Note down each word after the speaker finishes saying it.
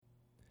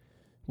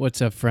What's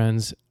up,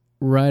 friends?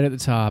 Right at the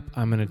top,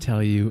 I'm going to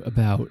tell you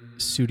about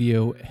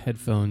Sudio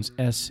headphones,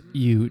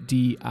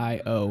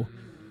 S-U-D-I-O.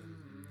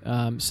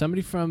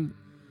 Somebody from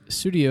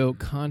Sudio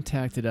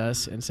contacted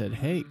us and said,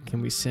 hey, can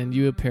we send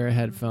you a pair of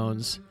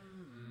headphones?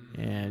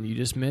 And you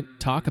just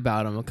talk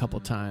about them a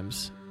couple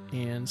times.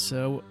 And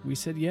so we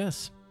said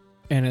yes.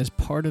 And as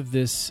part of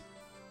this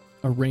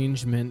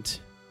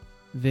arrangement,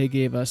 they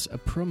gave us a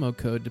promo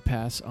code to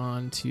pass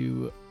on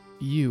to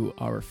you,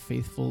 our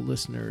faithful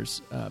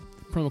listeners. The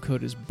promo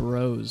code is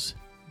BROS,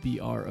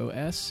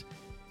 B-R-O-S,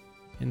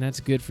 and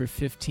that's good for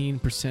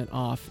 15%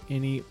 off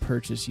any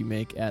purchase you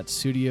make at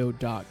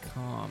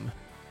Sudio.com.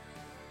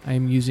 I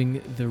am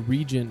using the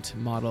Regent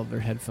model of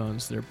their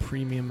headphones, their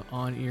premium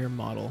on-ear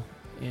model,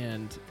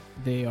 and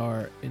they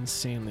are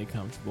insanely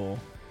comfortable.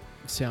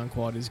 Sound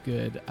quality is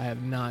good. I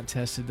have not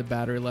tested the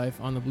battery life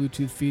on the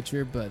Bluetooth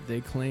feature, but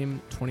they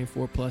claim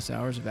 24 plus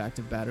hours of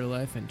active battery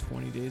life and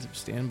 20 days of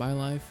standby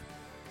life.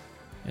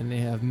 And they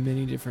have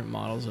many different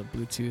models of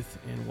Bluetooth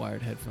and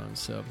wired headphones.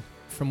 So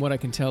from what I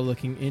can tell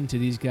looking into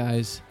these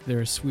guys,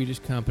 they're a Swedish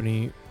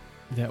company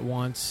that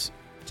wants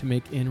to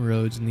make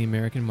inroads in the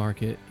American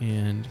market,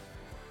 and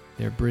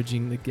they're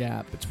bridging the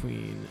gap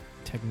between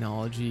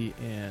technology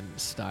and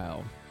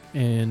style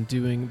and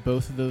doing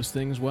both of those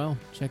things well.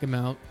 Check them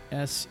out,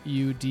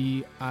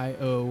 sudio.com.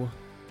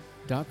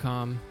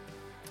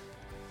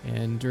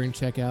 And during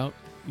checkout,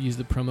 use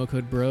the promo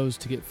code BROS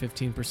to get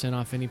 15%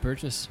 off any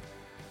purchase.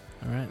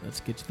 All right, let's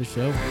get to the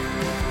show.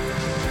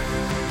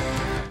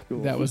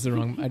 Cool. That was the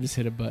wrong... I just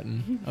hit a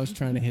button. I was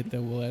trying to hit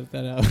that. We'll edit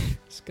that out.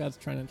 Scott's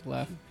trying not to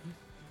laugh.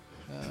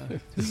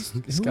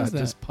 Scott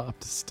just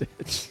popped a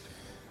stitch.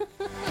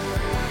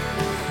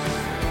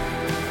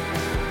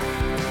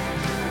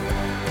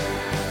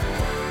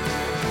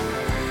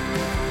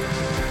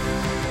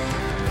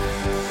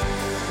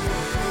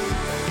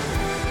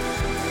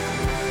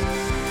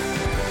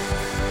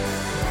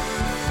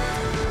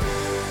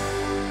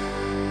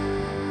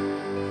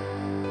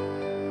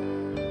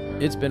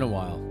 It's been a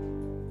while.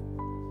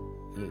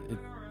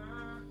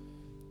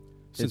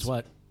 Since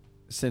what?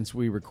 Since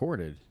we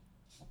recorded.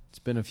 It's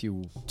been a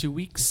few... 2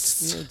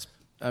 weeks?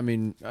 Yeah,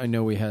 I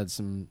know we had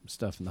some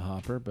stuff in the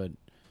hopper, but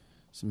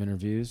some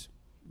interviews.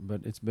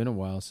 But it's been a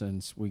while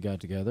since we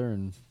got together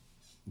and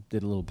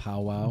did a little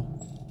powwow.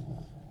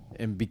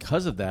 And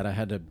because of that, I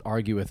had to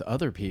argue with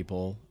other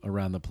people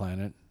around the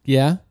planet.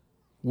 Yeah?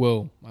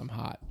 Whoa, I'm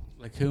hot.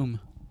 Like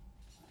whom?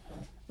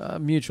 A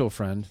mutual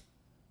friend.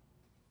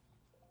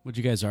 What'd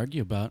you guys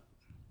argue about?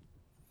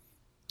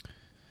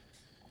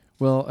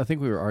 Well, I think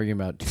we were arguing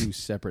about two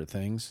separate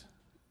things.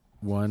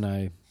 One,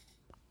 I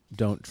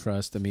don't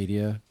trust the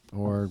media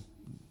or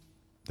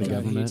the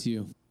government. God hates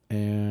you.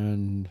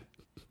 And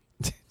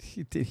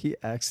did he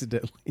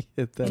accidentally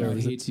hit that? God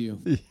hates you.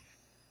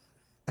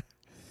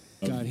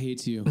 God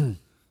hates you.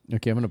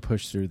 Okay, I'm going to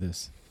push through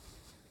this.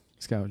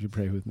 Scott, would you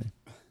pray with me?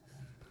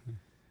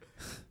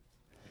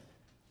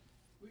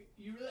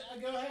 You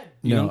really... Go ahead.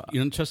 You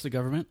don't trust the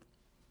government?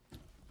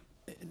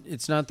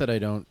 It's not that I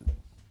don't.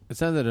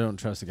 It's not that I don't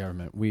trust the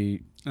government.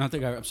 Not the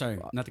government. I'm sorry,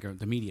 not the government.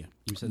 The media.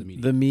 You said the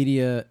media. The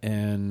media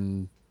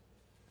and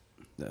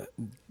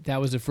that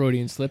was a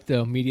Freudian slip,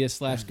 though. Media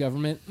 /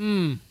 government.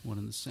 One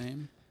and the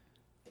same.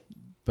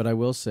 But I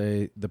will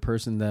say the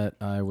person that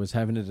I was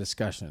having a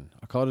discussion.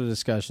 I called it a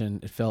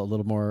discussion. It felt a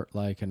little more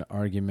like an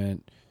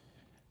argument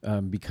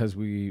because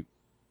we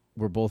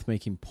were both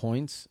making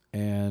points,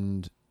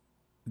 and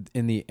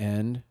in the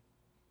end,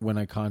 when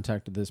I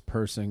contacted this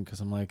person, because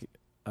I'm like,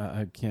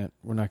 I can't.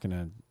 We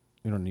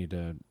don't need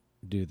to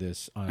do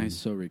this on. I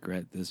so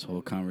regret this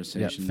whole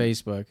conversation. Yeah,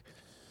 Facebook.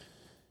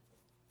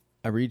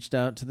 I reached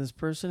out to this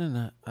person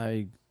and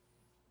I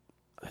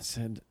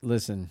said,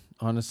 "Listen,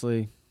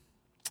 honestly,"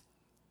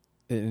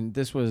 and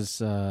this was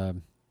the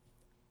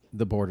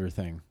border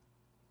thing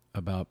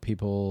about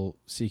people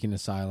seeking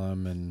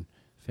asylum and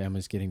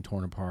families getting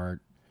torn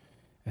apart.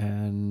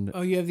 And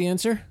oh, you have the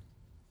answer?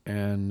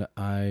 And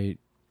I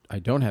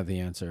don't have the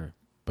answer,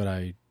 but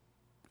I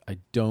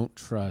don't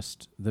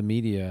trust the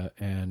media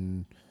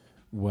and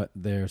what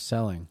they're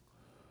selling.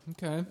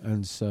 Okay.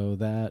 And so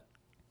that...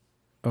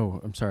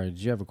 Oh, I'm sorry. Did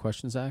you have a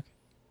question, Zach?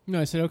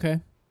 No, I said okay.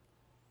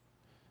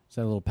 Is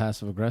that a little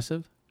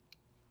passive-aggressive?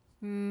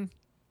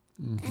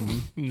 Mm-hmm.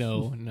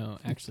 No.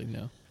 Actually,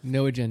 no.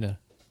 No agenda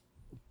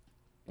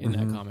in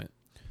that comment.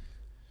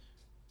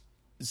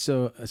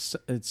 So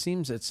it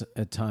seems it's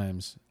at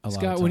times a lot of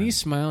Scott, times. when you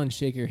smile and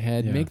shake your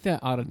head, make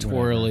that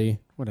auditorily.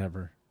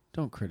 Whatever.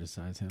 Don't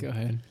criticize him. Go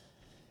ahead.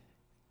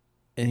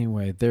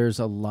 Anyway, there's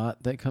a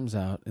lot that comes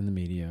out in the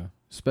media,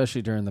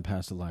 especially during the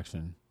past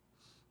election,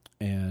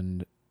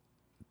 and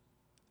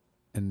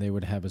they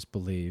would have us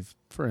believe,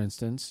 for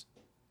instance,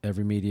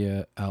 every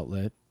media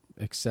outlet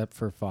except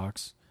for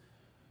Fox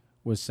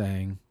was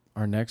saying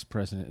our next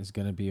president is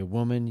going to be a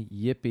woman,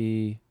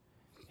 yippee,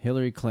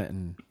 Hillary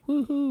Clinton,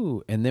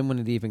 woohoo. And then when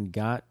it even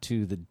got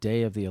to the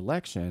day of the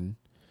election,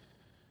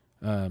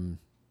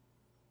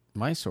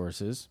 my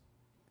sources,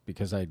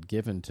 because I'd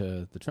given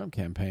to the Trump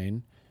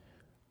campaign,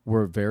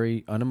 were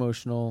very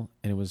unemotional,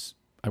 and it was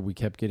we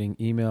kept getting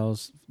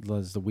emails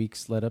as the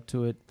weeks led up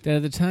to it. That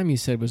at the time you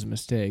said was a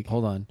mistake.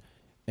 Hold on.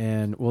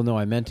 And, well, no,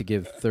 I meant to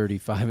give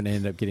 35 and I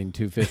ended up getting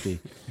 250.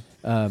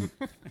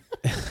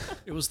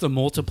 It was the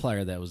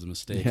multiplier that was a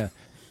mistake. Yeah.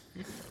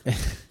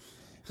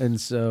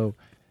 And so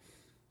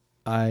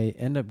I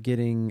end up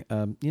getting,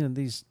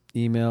 these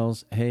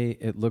emails. Hey,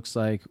 it looks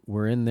like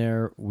we're in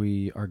there.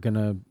 We are going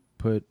to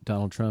put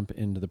Donald Trump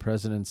into the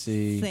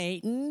presidency.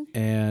 Satan.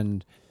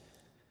 And,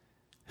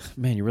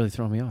 man, you're really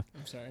throwing me off.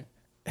 I'm sorry.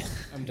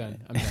 I'm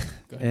done.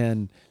 Go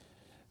ahead.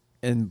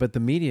 But the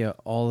media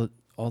all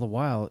the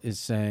while is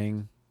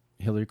saying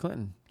Hillary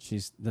Clinton,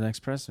 she's the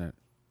next president.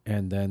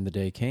 And then the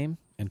day came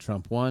and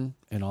Trump won,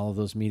 and all of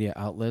those media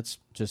outlets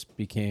just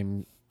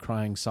became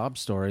crying sob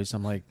stories.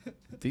 I'm like,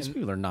 these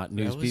people are not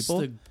news people.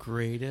 That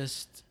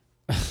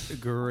was the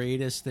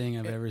greatest thing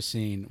I've ever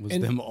seen was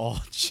them all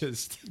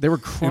just they were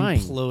crying,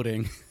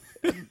 imploding.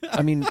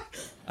 I mean,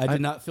 I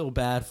did not feel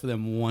bad for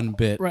them one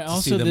bit. Right. To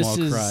Also, see them this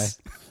all is cry.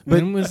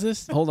 when was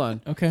this? hold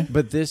on. Okay.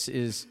 But this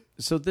is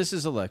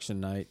election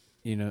night,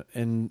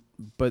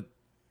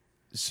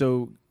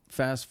 so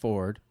fast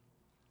forward,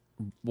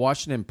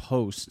 Washington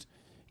Post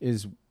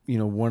is,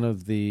 one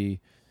of the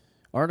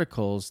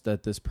articles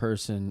that this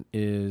person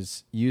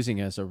is using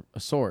as a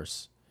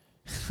source.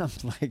 I'm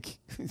like,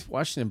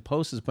 Washington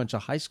Post is a bunch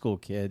of high school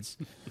kids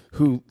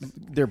who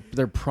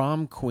their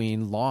prom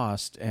queen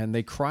lost and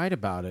they cried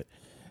about it.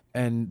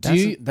 And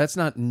that's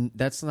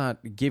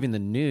not giving the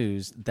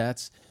news.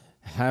 That's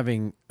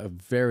having a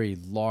very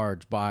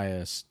large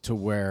bias to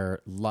where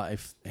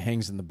life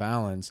hangs in the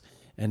balance.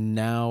 And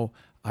now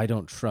I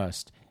don't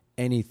trust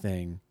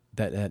anything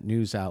that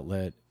news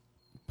outlet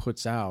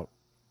puts out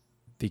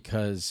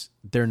because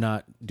they're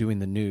not doing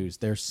the news.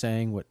 They're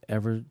saying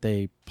whatever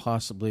they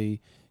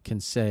possibly can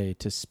say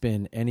to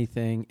spin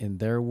anything in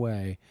their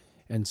way.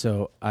 And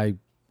so I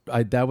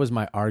that was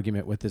my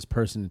argument with this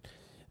person.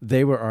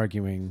 They were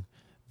arguing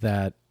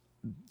that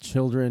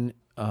children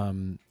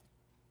and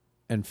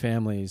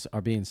families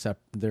are being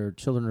their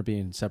children are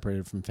being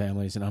separated from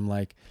families, and I'm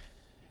like,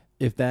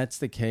 if that's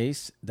the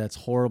case, that's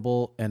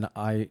horrible, and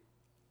I'm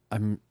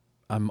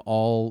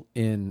all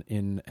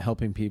in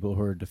helping people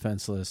who are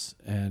defenseless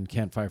and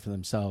can't fight for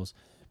themselves.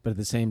 But at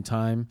the same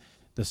time,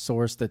 the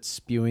source that's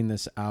spewing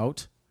this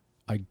out,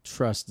 I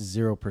trust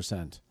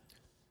 0%.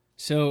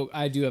 So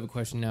I do have a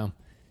question now.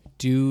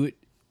 So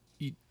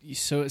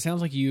it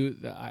sounds like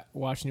the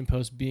Washington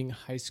Post being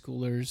high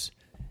schoolers,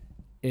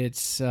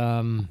 it's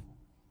now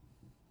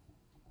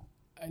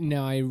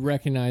I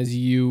recognize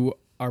you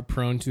are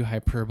prone to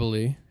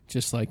hyperbole,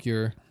 just like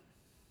your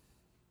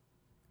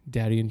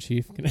daddy in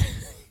chief.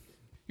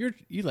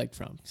 You like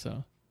Trump,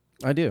 so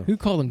I do. Who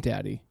called him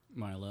daddy?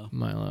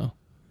 Milo.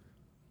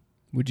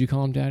 Would you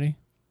call him daddy?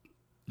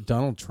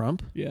 Donald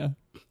Trump? Yeah.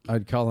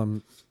 I'd call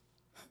him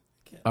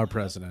our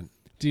president.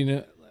 Do you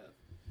know?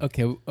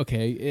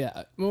 Okay,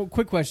 yeah. Well,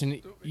 quick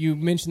question. You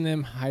mentioned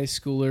them, high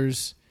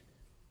schoolers.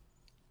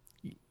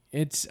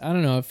 I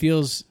don't know, it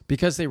feels...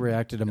 Because they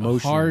reacted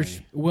emotionally. Harsh.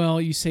 Well,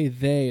 you say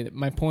they.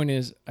 My point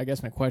is, I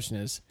guess my question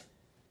is,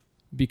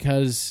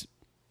 because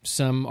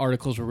some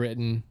articles were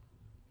written,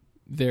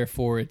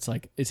 therefore it's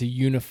a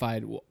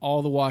unified...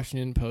 All the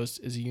Washington Post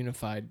is a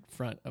unified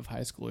front of high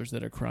schoolers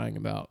that are crying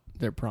about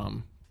their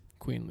prom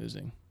queen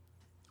losing.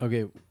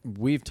 Okay,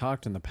 we've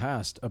talked in the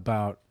past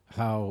about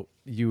how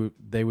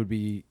they would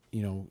be,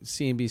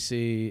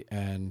 CNBC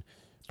and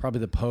probably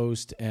the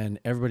Post and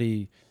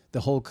everybody,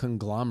 the whole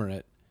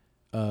conglomerate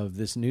of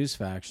this news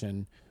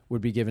faction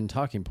would be given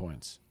talking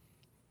points.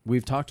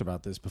 We've talked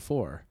about this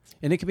before,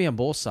 and it can be on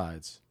both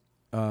sides.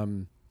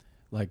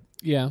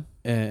 Yeah.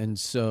 And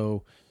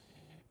so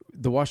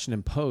the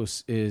Washington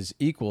Post is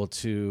equal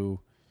to,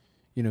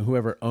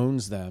 whoever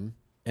owns them,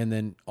 and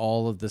then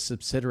all of the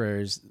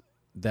subsidiaries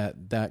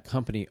that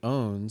company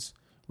owns,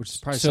 which is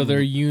probably so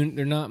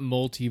they're not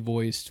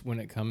multi-voiced when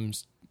it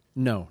comes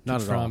not to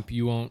at Trump. all.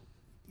 You won't.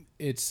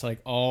 It's like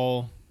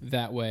all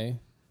that way,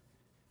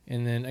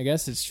 and then I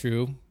guess it's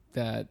true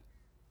that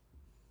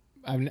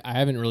I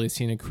haven't really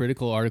seen a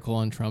critical article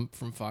on Trump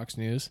from Fox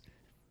News.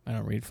 I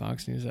don't read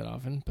Fox News that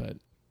often, but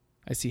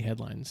I see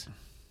headlines.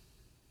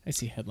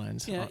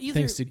 Yeah,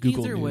 thanks to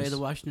Google either News. way, the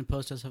Washington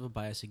Post does have a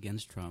bias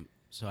against Trump.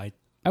 So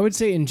I would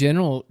say in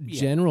general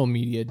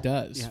media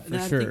does, for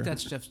sure.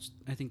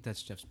 I think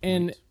that's Jeff's point.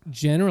 And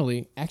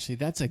generally, actually,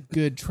 that's a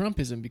good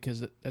Trumpism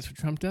because that's what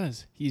Trump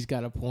does. He's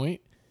got a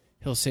point.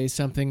 He'll say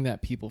something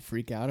that people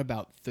freak out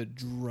about the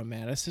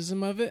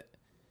dramaticism of it.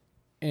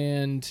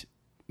 And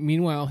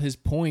meanwhile, his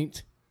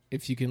point,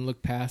 if you can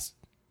look past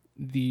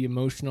the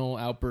emotional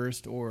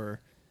outburst or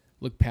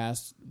look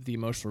past the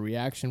emotional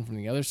reaction from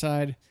the other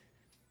side,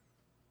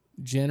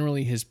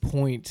 generally his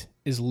point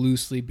is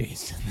loosely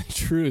based on the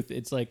truth.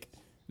 It's like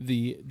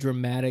the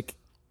dramatitude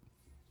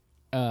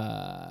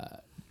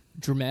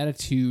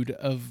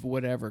of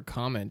whatever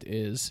comment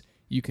is,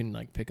 you can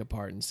pick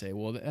apart and say,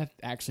 well, that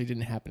actually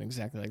didn't happen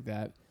exactly like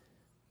that.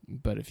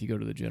 But if you go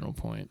to the general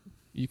point,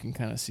 you can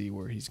kind of see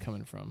where he's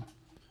coming from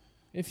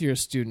if you're a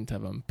student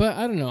of him. But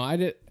I don't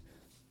know.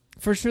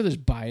 For sure, there's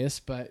bias,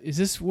 but is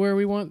this where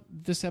we want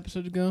this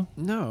episode to go?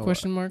 No.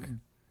 Question mark.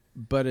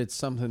 But it's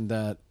something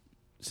that,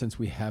 since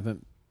we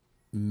haven't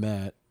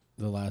met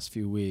the last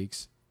few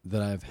weeks,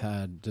 that I've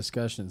had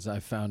discussions. I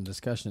found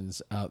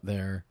discussions out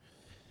there.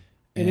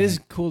 It is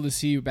cool to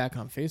see you back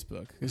on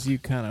Facebook because you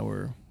kind of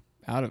were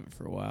out of it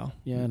for a while.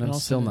 Yeah, and I'm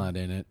still not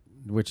in it,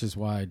 which is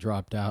why I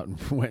dropped out and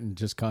went and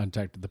just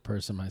contacted the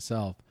person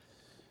myself.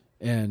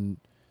 And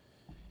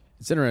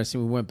it's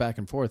interesting. We went back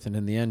and forth, and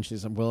in the end,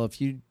 she's like, well,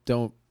 if you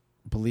don't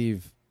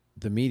believe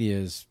the media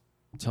is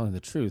telling the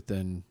truth,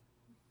 then,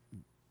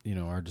 you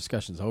know, our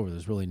discussion's over.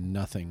 There's really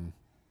nothing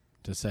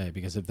to say,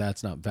 because if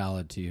that's not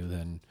valid to you,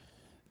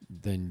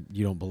 then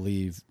you don't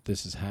believe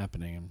this is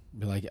happening. And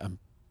be like,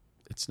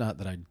 it's not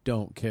that I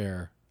don't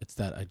care, it's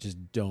that I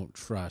just don't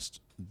trust.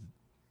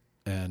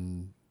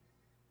 And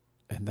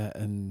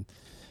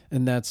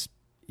that's,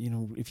 you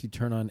know, if you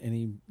turn on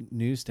any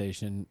news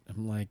station,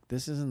 I'm like,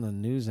 this isn't the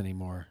news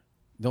anymore.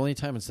 The only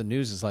time it's the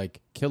news is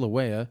like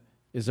Kilauea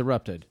is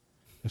erupted.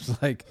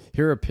 It's like,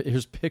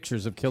 here's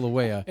pictures of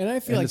Kilauea, and I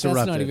feel like that's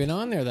erupted. not even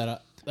on there.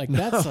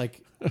 That's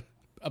like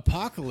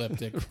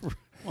apocalyptic.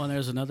 Well, and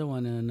there's another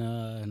one in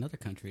another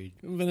country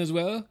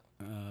Venezuela.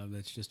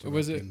 that's just. Or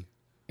was it? erupting.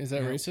 Is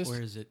that No, racist?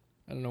 Where is it?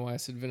 I don't know why I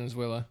said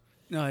Venezuela.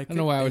 No, I don't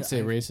know why I would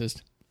say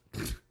racist.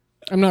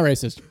 I'm not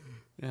racist.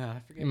 Yeah, I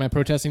forget. Am I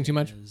protesting too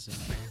much?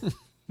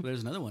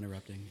 There's another one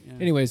erupting. Yeah.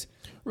 Anyways,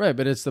 Right,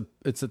 but it's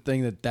the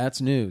thing that's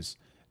news.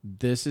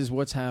 This is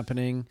what's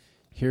happening.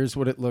 Here's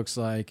what it looks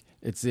like.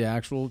 It's the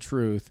actual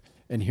truth.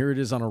 And here it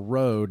is on a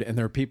road, and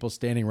there are people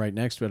standing right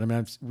next to it. I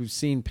mean, we've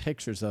seen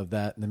pictures of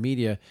that in the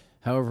media.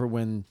 However,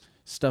 when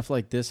stuff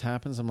like this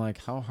happens, I'm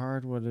like, how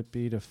hard would it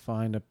be to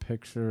find a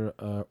picture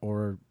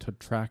or to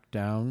track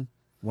down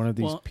one of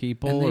these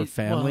people or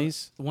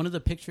families? One of the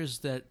pictures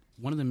that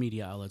one of the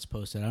media outlets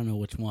posted, I don't know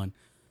which one,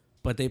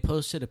 but they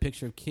posted a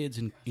picture of kids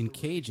in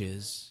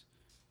cages.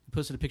 They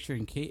posted a picture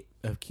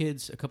of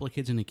kids, a couple of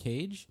kids in a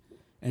cage,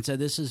 and said,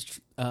 "This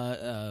is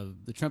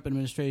the Trump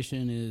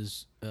administration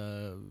is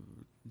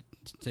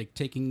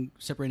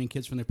separating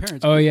kids from their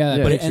parents." oh yeah,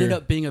 Yeah. But it picture. ended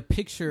up being a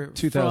picture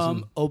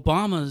 2000 from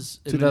Obama's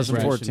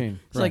 2014.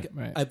 It's like,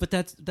 but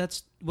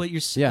that's what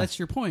you're. Yeah. That's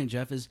your point,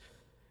 Jeff. Is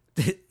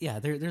yeah,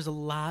 there's a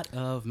lot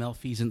of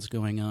malfeasance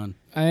going on.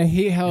 I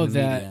hate how in the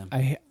that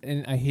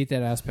media. I hate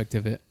that aspect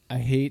of it. I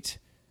hate.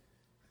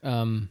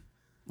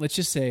 Let's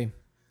just say,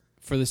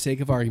 for the sake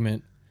of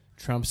argument,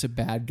 Trump's a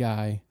bad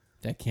guy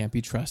that can't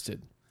be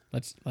trusted.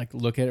 Let's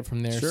look at it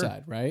from their Sure.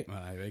 side, right?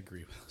 I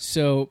agree.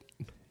 So,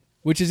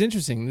 which is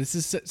interesting. This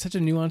is such a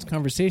nuanced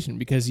conversation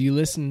because you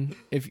listen.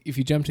 If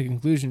you jump to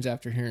conclusions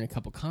after hearing a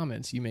couple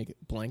comments, you make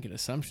blanket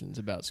assumptions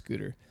about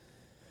Scooter.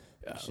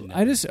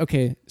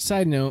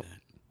 Side note.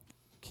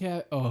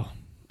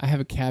 I have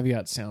a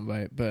caveat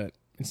soundbite, but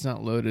it's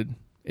not loaded.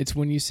 It's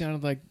when you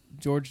sounded like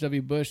George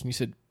W. Bush and you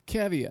said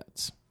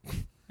caveats.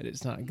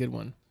 It's not a good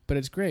one, but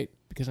it's great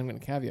because I'm going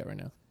to caveat right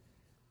now.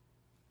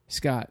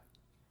 Scott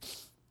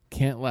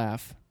can't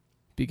laugh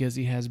because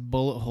he has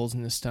bullet holes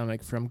in his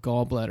stomach from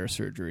gallbladder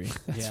surgery.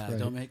 Yeah, right.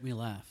 Don't make me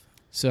laugh.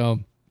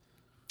 So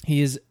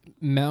he has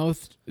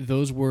mouthed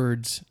those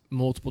words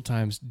multiple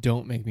times.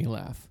 Don't make me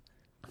laugh.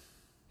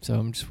 So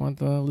I just want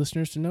the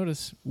listeners to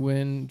notice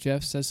when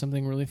Jeff says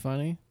something really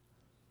funny,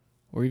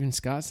 or even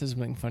Scott says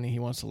something funny he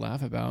wants to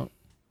laugh about,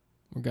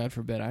 or God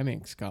forbid I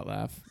make Scott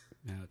laugh,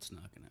 No, it's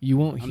not gonna. you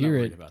won't I'm hear not it.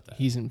 worried about that.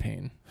 He's in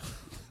pain.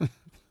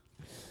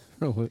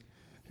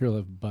 He'll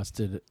have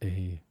busted do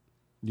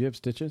you have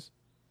stitches?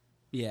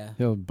 Yeah.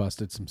 He'll have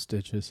busted some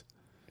stitches.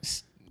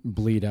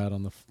 Bleed out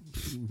on the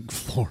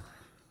floor.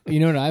 You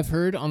know what I've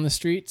heard on the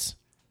streets?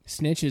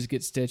 Snitches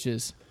get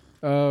stitches.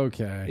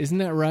 Okay. Isn't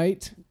that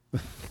right?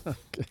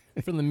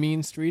 From the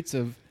mean streets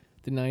of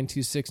the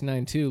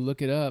 92692.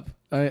 Look it up.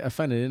 I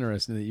find it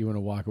interesting that you want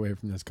to walk away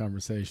from this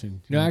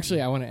conversation. No,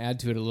 actually, I want to add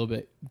to it a little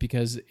bit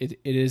because it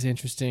is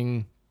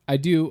interesting. I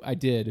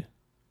did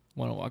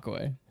want to walk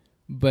away,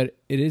 but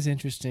it is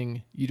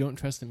interesting. You don't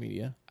trust the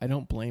media. I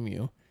don't blame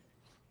you.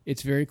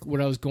 It's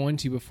what I was going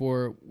to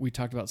before we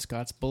talked about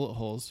Scott's bullet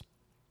holes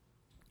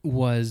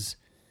was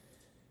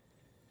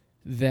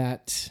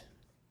that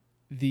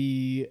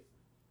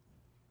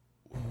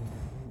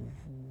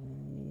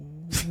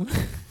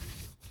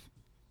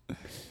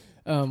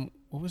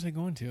what was I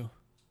going to?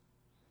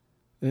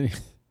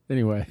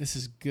 Anyway, This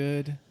is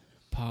good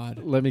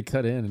pod. let me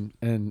cut in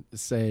and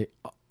say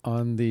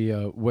on the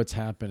what's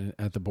happened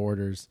at the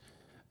borders,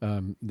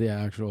 the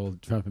actual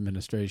Trump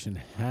administration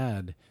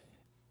had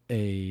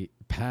a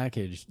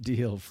package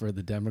deal for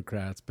the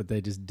Democrats, but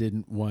they just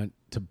didn't want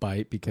to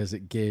bite because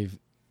it gave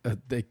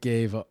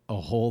a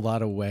whole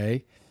lot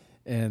away,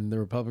 and the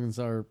Republicans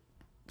are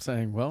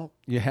saying, "Well,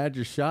 you had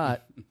your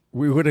shot.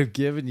 We would have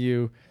given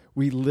you.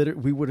 We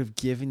would have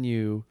given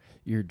you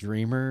your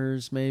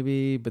Dreamers,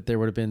 maybe, but there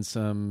would have been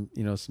some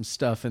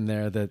stuff in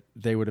there that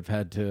they would have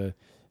had to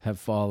have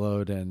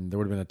followed, and there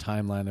would have been a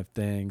timeline of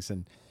things,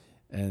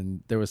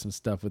 and there was some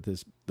stuff with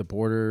the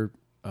border.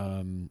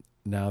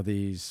 Now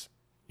these,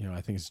 I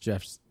think it's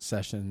Jeff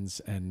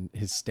Sessions and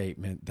his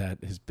statement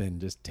that has been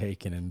just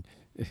taken and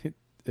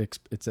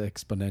it's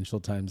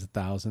exponential times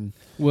 1,000.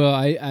 Well,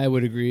 I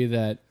would agree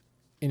that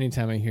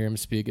anytime I hear him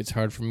speak, it's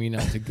hard for me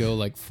not to go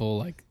like full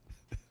like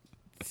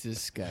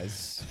this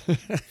guy's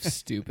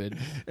stupid.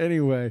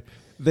 Anyway,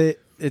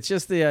 it's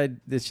just the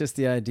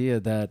idea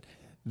that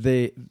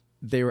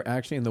they were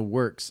actually in the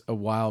works a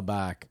while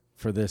back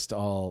for this to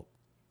all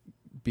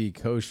be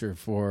kosher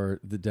for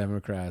the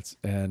Democrats,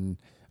 and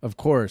of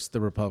course the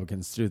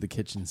Republicans threw the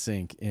kitchen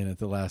sink in at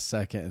the last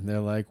second, and they're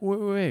like,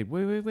 wait,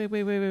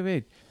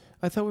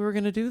 I thought we were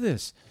going to do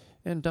this.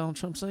 And Donald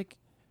Trump's like,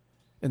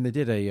 and they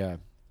did a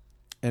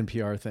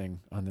NPR thing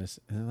on this,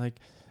 and they're like,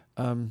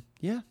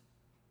 yeah,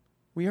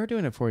 we are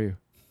doing it for you,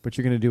 but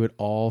you're going to do it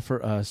all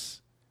for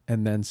us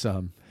and then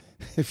some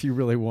if you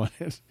really want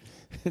it.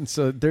 And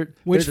so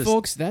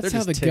folks, that's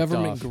how the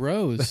government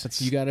grows.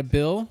 You got a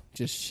bill,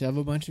 just shove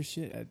a bunch of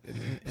shit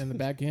in the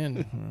back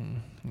end.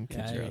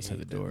 Kids are outside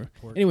the door.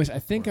 Anyways, I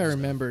think I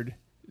remembered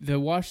the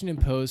Washington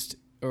Post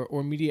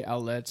or media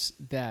outlets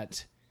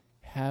that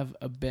have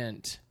a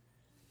bent,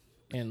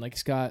 and like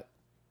Scott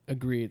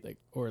agreed, like,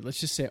 or let's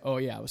just say, oh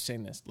yeah, I was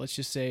saying this. Let's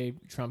just say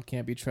Trump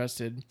can't be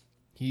trusted.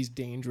 He's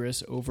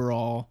dangerous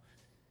overall.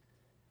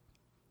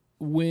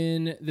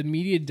 When the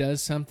media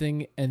does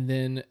something and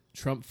then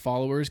Trump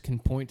followers can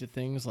point to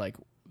things like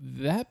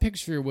that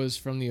picture was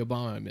from the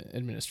Obama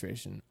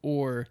administration,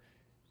 or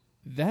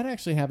that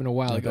actually happened a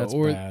while ago,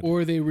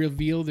 or they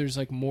reveal there's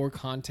like more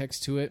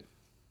context to it,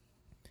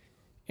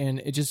 and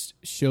it just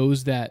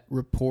shows that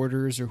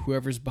reporters or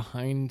whoever's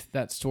behind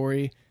that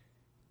story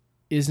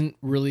isn't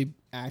really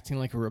acting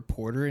like a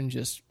reporter and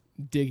just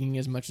digging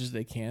as much as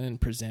they can and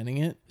presenting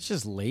it. It's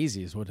just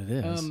lazy is what it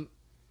is.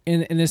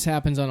 And this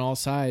happens on all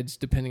sides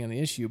depending on the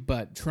issue,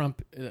 but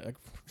Trump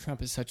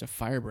is such a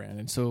firebrand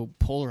and so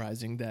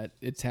polarizing that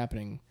it's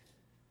happening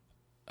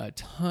a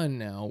ton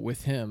now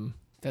with him.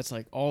 That's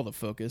like all the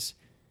focus.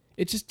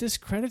 It just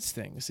discredits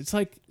things. It's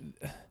like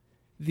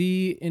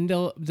the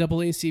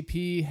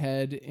NAACP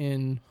head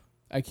in,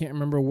 I can't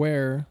remember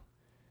where,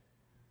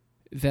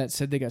 that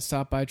said they got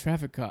stopped by a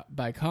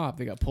cop.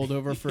 They got pulled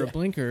over for a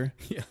blinker,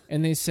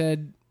 and they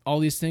said all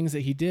these things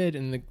that he did,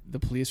 and the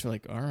police were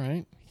like, all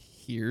right,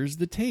 here's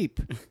the tape.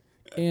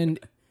 And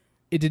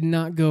it did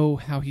not go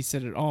how he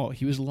said it at all.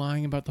 He was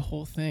lying about the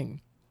whole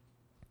thing.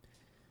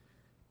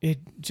 It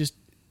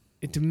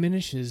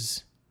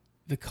diminishes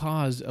the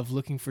cause of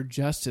looking for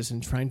justice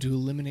and trying to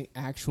eliminate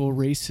actual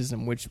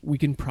racism, which we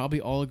can probably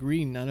all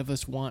agree none of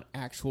us want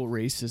actual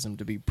racism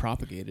to be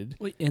propagated.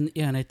 Well,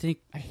 and I think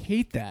I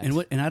hate that.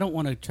 And I don't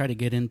want to try to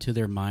get into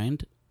their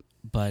mind,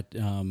 but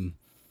I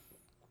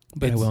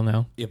will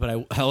now. Yeah, but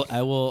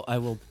I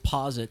will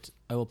posit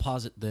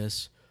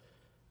this.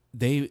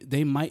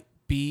 They might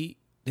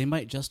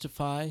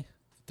justify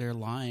their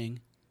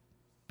lying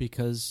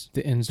because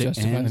the ends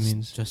justify the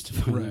means.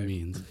 Justify the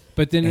means.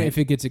 But then if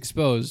it gets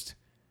exposed,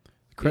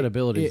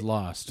 credibility is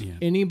lost. Yeah.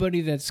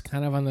 Anybody that's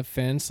kind of on the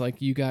fence,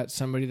 like you got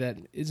somebody that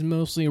is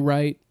mostly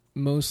right,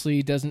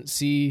 mostly doesn't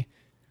see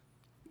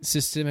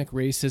systemic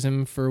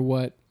racism for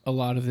what a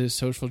lot of the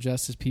social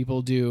justice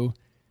people do.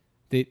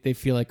 They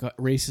feel like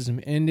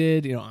racism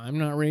ended. You know, I'm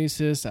not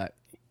racist.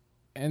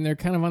 And they're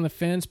kind of on the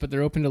fence, but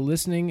they're open to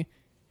listening.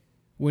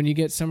 When you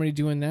get somebody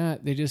doing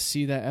that, they just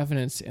see that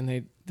evidence and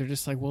they're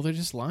just like, well, they're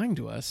just lying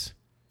to us.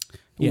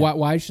 Yeah.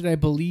 Why should I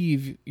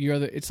believe you're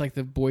the? It's like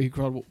the boy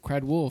who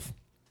cried wolf.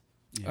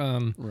 Yeah.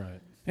 Right.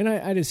 And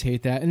I just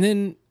hate that. And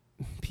then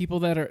people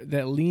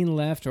that lean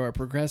left or are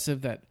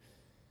progressive that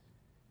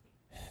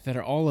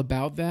are all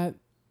about that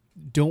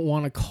don't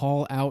want to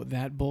call out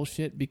that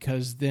bullshit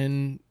because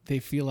then they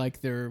feel like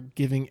they're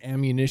giving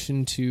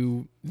ammunition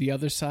to the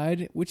other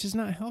side, which is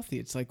not healthy.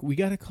 It's like we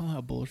got to call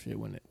out bullshit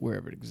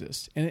wherever it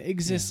exists, and it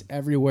exists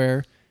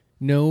everywhere.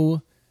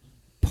 No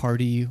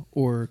party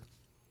or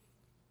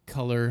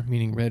color,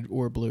 meaning red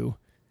or blue.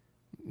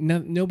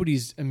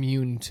 Nobody's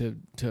immune to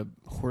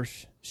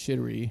horse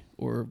shittery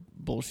or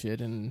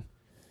bullshit, and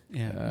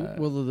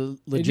well,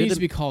 it needs to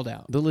be called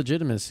out. The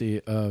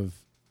legitimacy of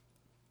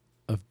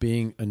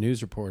being a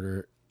news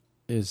reporter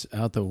is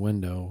out the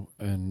window.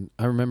 And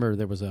I remember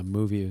there was a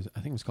movie,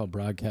 I think it was called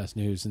Broadcast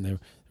News, and there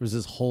was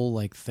this whole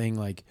like thing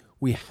like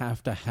we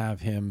have to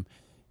have him.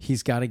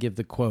 He's got to give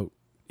the quote.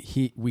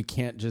 We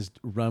can't just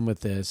run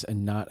with this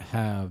and not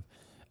have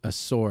a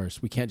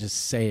source. We can't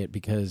just say it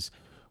because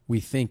we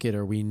think it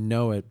or we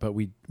know it, but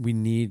we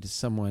need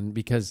someone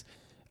because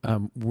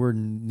we're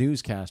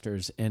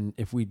newscasters, and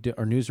if we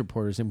are news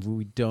reporters, and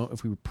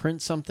if we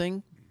print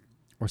something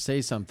or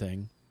say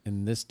something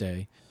in this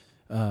day,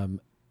 and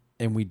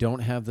we don't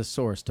have the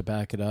source to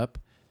back it up,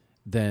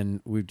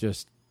 then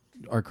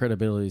our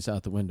credibility is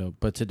out the window.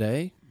 But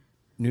today,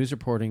 news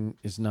reporting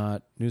is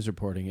not news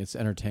reporting; it's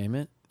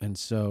entertainment, and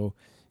so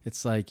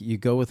it's like you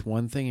go with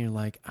one thing and you're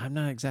like, I'm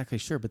not exactly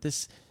sure, but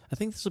I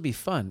think this will be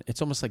fun.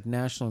 It's almost like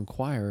National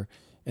Enquirer,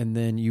 and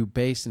then you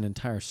base an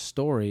entire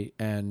story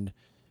and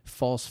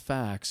false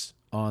facts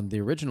on the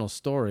original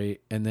story,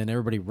 and then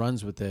everybody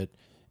runs with it,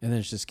 and then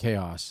it's just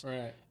chaos.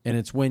 Right. And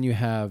it's when you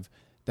have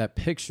that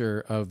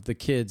picture of the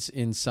kids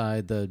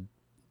inside the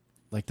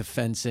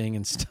fencing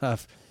and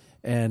stuff,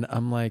 And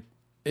I'm like,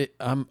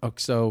 I'm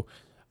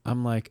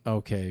like,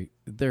 okay,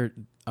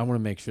 I want to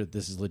make sure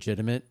this is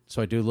legitimate.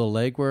 So I do a little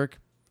legwork.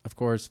 Of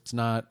course, it's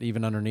not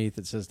even underneath.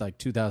 It says like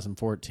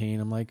 2014.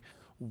 I'm like,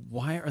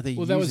 why are they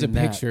Well, using that was a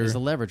picture. as a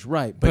leverage?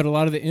 Right. But a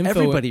lot of the info,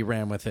 everybody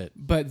ran with it.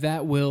 But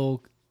that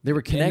will, They were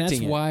and connecting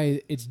that's it.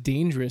 why it's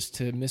dangerous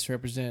to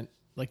misrepresent,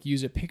 like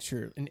use a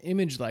picture, an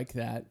image like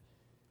that.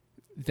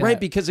 Right,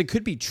 because it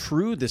could be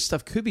true. This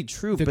stuff could be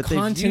true. The but they've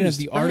content used,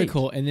 of the right.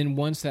 article, and then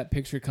once that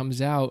picture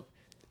comes out,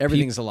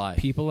 everything's a lie.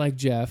 people like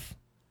Jeff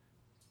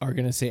are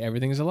going to say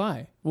everything's a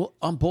lie. Well,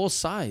 on both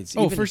sides.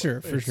 Oh, Even- for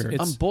sure.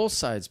 on both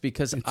sides,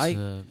 because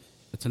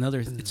It's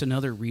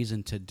another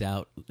reason to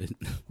doubt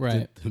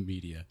Right. the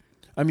media,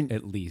 I mean,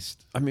 at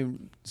least.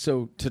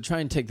 so to try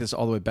and take this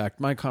all the way back,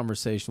 my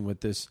conversation with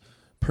this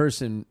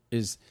person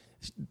is,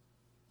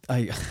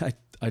 I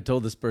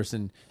told this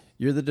person,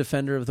 "You're the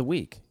defender of the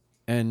weak,"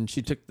 and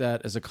she took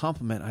that as a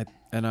compliment.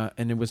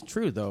 And it was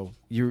true though.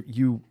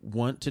 You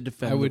want to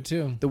defend. I would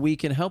too. The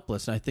weak and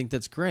helpless, and I think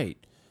that's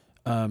great.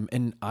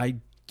 And I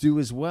do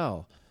as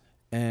well.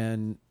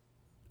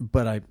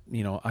 But I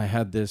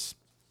had this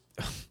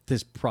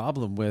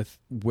problem with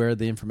where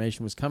the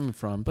information was coming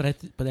from. But I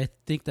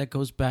think that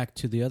goes back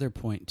to the other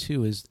point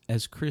too. Is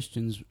as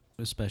Christians,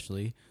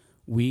 especially,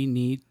 we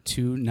need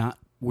to not.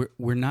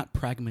 We're not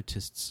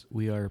pragmatists.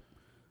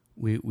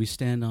 We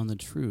stand on the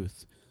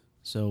truth.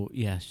 So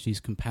yeah, she's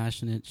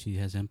compassionate. She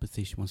has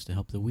empathy. She wants to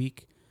help the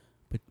weak,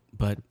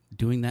 but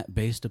doing that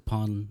based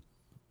upon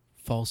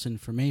false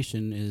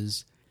information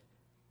is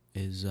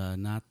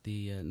not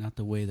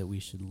the way that we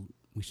should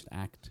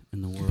act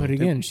in the world. But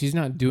again, she's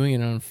not doing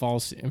it on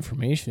false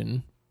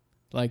information.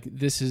 Like,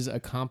 this is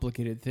a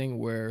complicated thing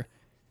where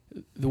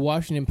the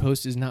Washington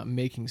Post is not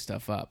making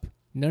stuff up.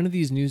 None of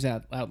these news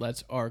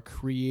outlets are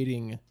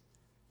creating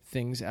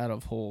things out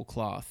of whole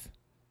cloth.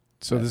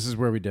 So this is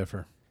where we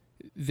differ.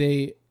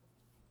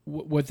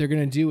 What they're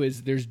going to do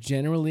is there's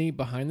generally,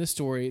 behind the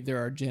story,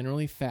 there are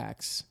generally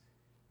facts.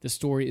 The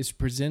story is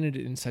presented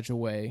in such a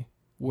way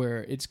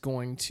where it's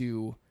going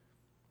to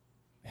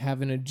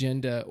have an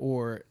agenda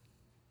or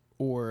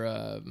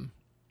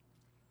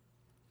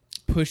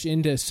push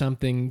into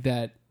something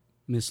that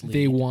mislead.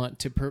 they want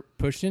to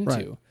push into.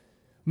 Right.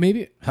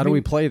 Maybe How do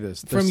we play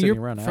this? They're from sitting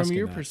your around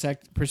asking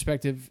that.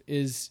 perspective?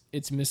 Is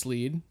it's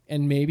mislead,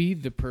 and maybe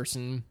the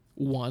person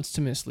wants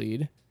to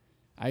mislead.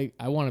 I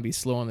want to be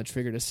slow on the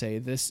trigger to say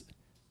this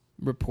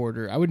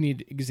reporter. I would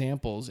need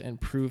examples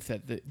and proof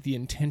that the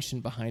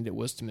intention behind it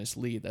was to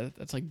mislead.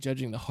 That's like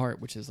judging the heart,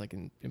 which is like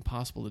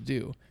impossible to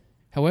do.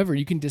 However,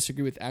 you can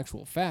disagree with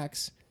actual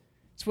facts.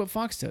 It's what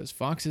Fox does.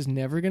 Fox is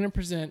never going to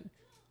present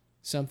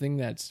something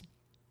that's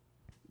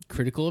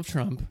critical of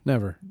Trump.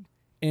 Never.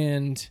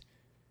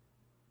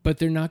 But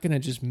they're not going to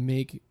just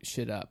make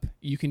shit up.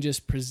 You can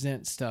just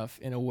present stuff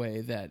in a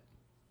way that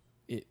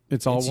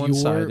it's all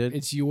one-sided.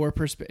 It's your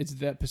perspective. It's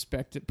that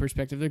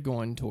perspective they're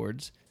going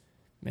towards.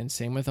 And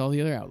same with all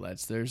the other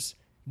outlets. There's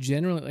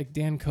generally, like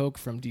Dan Koch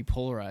from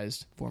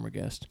Depolarized, former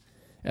guest,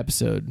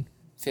 episode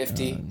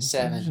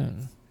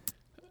 57.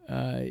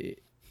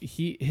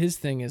 His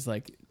thing is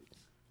like,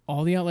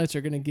 all the outlets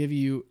are going to give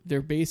you,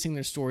 they're basing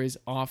their stories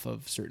off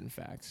of certain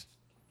facts.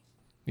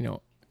 You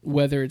know,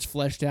 whether it's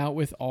fleshed out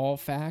with all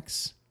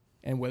facts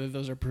and whether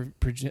those are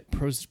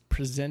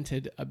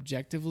presented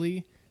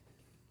objectively,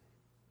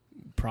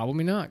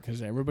 probably not,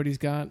 because everybody's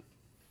got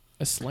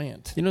a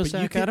slant. You know, But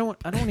Zach, I don't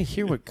want to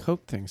hear what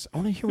Coke thinks. I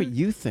want to hear what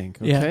you think.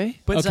 Yeah. Okay.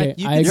 But Okay, Zach,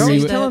 you I could You're agree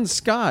always with- telling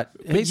Scott.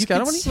 Hey, you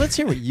Scott, could let's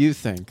hear what you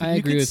think. I you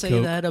agree could with say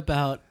Coke. that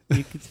about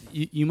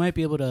you might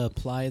be able to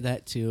apply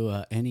that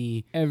to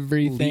any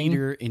Everything.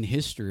 leader in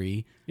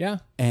history, Yeah.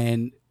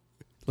 and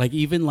like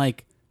even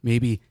like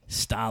maybe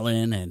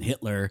Stalin and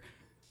Hitler,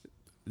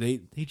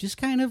 they just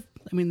kind of,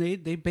 I mean,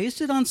 they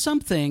based it on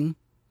something.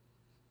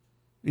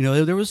 You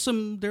know, there was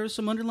some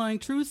underlying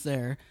truth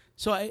there.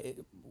 So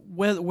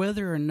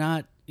whether or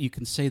not you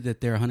can say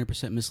that they're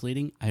 100%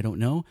 misleading, I don't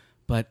know.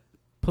 But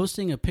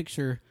posting a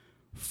picture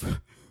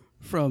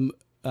from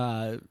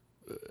a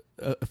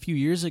few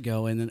years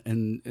ago and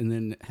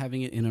then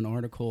having it in an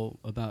article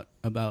about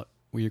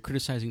where you're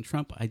criticizing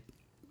Trump,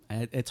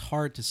 it's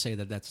hard to say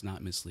that that's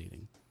not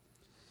misleading.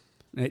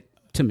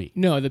 To me,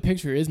 No, the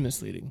picture is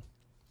misleading.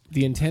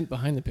 The intent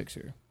behind the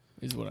picture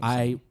is what I'm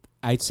saying.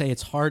 I'd say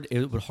it's hard.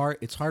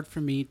 It's hard for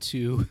me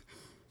to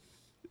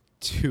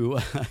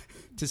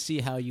see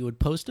how you would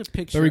post a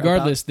picture. But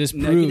regardless, about this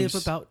negative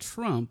proves- about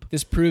Trump.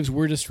 This proves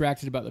we're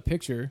distracted about the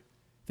picture.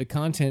 The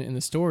content in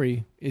the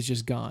story is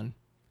just gone.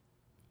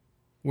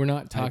 We're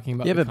not talking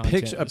about Yeah, the but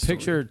content a of the story.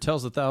 picture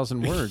tells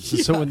 1,000 words.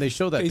 And so when they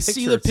show that They picture,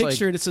 see the it's like-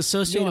 picture and it's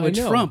associated No, I with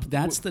know. Trump.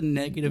 That's the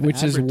negative, which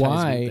is advertisement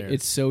why there.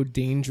 it's so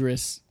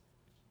dangerous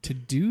to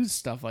do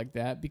stuff like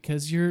that,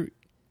 because you're,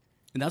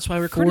 and that's why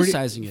we're 40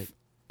 criticizing it.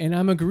 and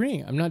I'm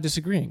agreeing. I'm not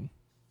disagreeing.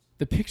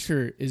 The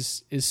picture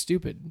is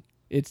stupid.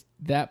 It's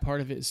that part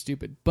of it is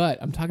stupid. But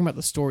I'm talking about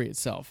the story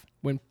itself.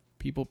 When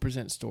people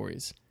present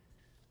stories,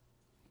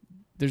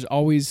 there's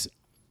always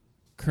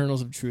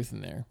kernels of truth in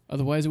there.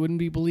 Otherwise, it wouldn't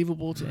be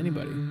believable to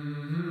anybody.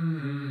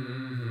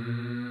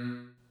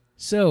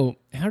 So,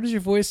 how does your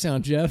voice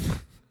sound,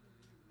 Jeff?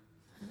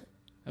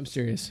 I'm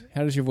serious.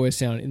 How does your voice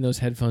sound in those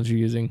headphones you're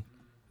using?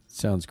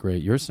 Sounds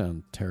great. Yours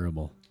sound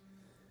terrible.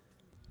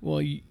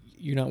 Well,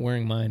 you're not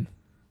wearing mine.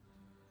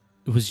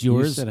 It was You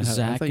yours, said how-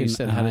 Zach, I thought you and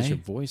said, I. how does your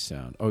voice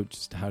sound? Oh,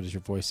 just how does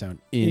your voice sound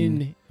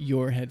In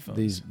your headphones.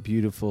 these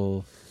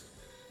beautiful...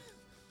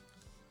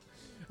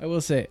 I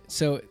will say,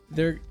 so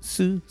they're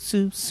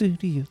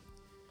Studio.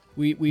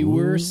 we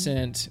were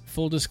sent,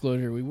 full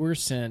disclosure, we were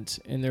sent,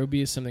 and there will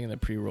be something in the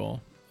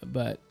pre-roll,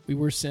 but we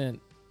were sent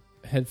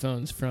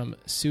headphones from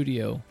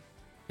Sudio,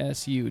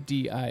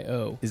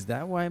 Sudio. Is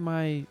that why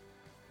my...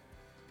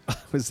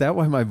 Was that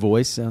why my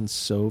voice sounds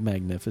so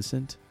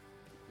magnificent?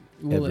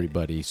 Well,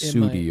 Everybody, it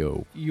might.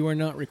 Studio. You are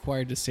not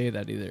required to say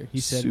that either.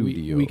 He said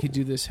Sudio. we could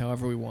do this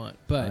however we want,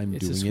 but I'm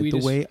it's a doing it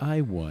Swedish, the way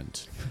I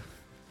want.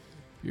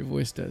 Your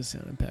voice does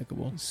sound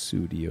impeccable.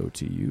 Studio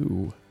to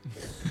you.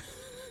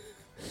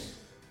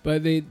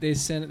 But they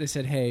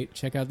said, hey,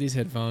 check out these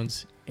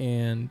headphones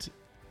and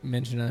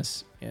mention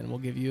us, and we'll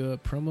give you a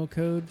promo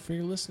code for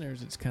your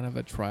listeners. It's kind of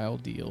a trial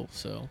deal.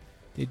 So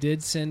they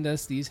did send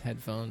us these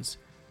headphones.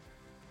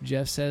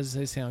 Jeff says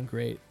they sound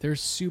great. They're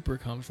super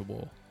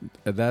comfortable.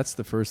 That's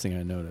the first thing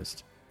I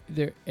noticed.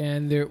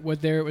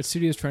 What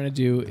Studio's trying to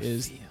do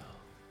is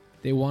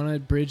they want to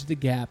bridge the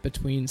gap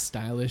between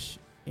stylish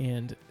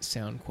and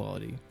sound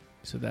quality.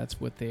 So that's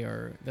what they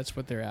are. That's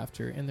what they're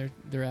after, and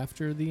they're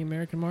after the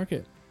American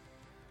market.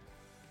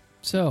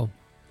 So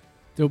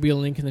there'll be a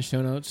link in the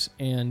show notes,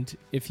 and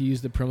if you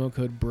use the promo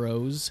code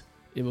BROS,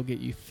 it will get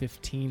you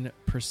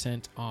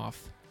 15%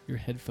 off your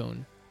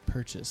headphone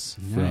purchase.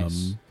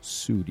 Nice. From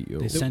Studio.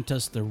 They sent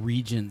us the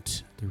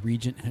Regent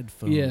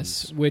headphones.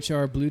 Yes, which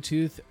are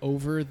Bluetooth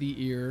over the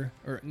ear,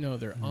 or no,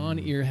 they're on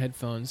ear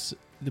headphones.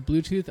 The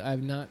Bluetooth,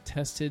 I've not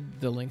tested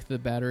the length of the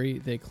battery.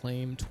 They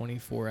claim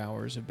 24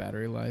 hours of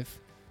battery life.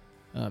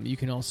 You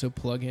can also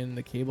plug in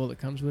the cable that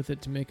comes with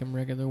it to make them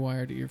regular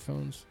wired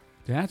earphones.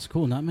 That's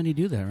cool. Not many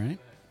do that, right?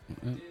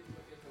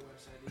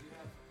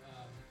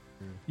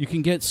 You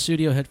can get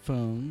Studio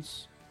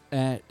headphones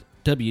at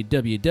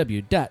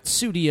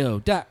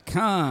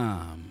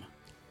www.studio.com.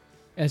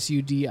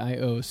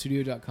 Sudio,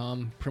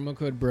 studio.com, promo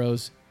code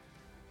BROS.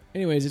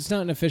 Anyways, it's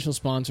not an official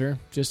sponsor,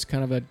 just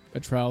kind of a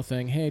trial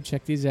thing. Hey,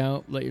 check these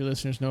out. Let your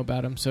listeners know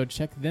about them. So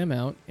check them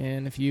out.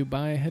 And if you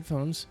buy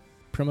headphones,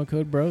 promo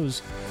code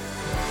BROS.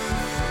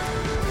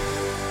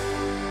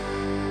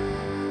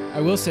 I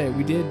will say,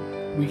 we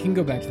can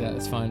go back to that.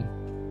 It's fine.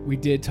 We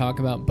did talk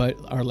about, but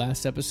our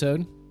last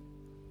episode,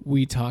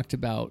 we talked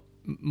about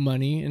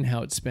money and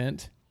how it's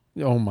spent.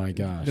 Oh my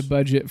gosh. The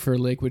budget for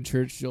Lakewood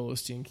Church, Joel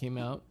Osteen came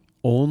out.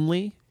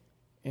 Only?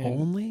 And,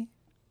 Only?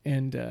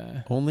 And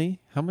Only?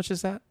 How much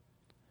is that?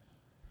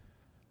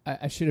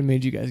 I should have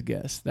made you guys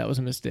guess. That was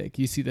a mistake.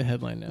 You see the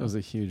headline now. That was a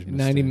huge mistake.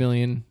 90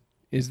 million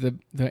is the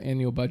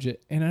annual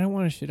budget, and I don't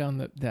want to shit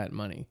on that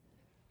money,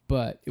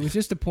 but it was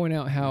just to point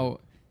out how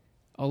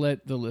I'll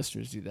let the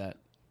listeners do that,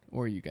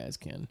 or you guys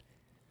can.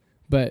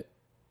 But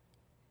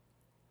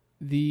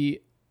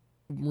the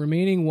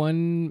remaining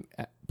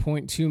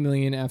 1.2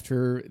 million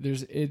after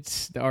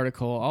it's the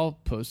article. I'll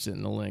post it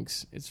in the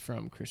links. It's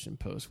from Christian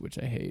Post, which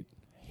I hate.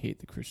 I hate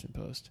the Christian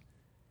Post.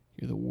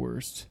 You're the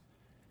worst.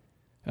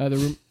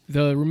 The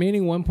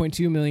remaining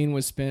 1.2 million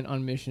was spent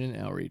on mission and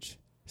outreach.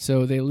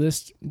 So they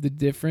list the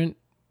different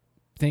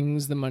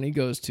things the money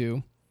goes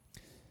to,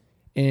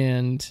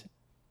 and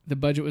the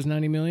budget was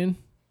 90 million.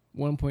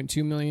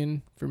 1.2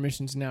 million for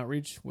missions and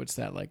outreach. What's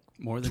that, like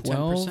More than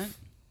 12%?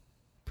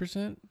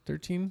 10%?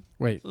 13?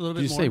 Wait, A little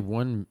did bit you more. say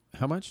one?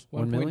 How much?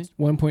 1 million?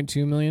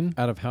 1.2 million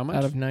Out of how much?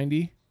 out of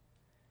 90.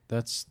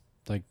 That's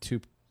like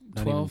 12?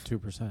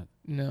 2%.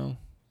 No.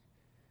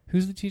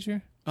 Who's the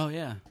teacher? Oh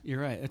yeah,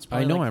 you're right. It's I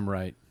probably know like, I'm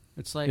right.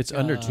 It's like It's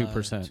under 2%.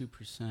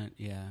 2%.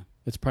 Yeah.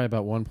 It's probably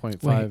about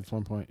 1.5. Wait.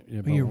 1 point, yeah, Oh,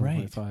 about you're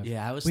right. 1.5.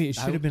 Yeah. I was. Wait, it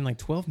I- should have been like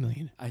 12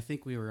 million. I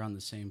think we were on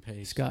the same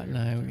page. Scott there and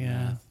I, with our yeah.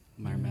 math,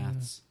 my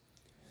maths.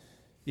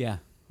 Yeah,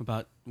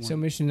 about So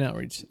mission and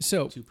outreach.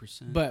 So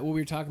 2%. but what we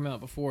were talking about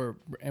before,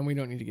 and we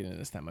don't need to get into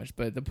this that much,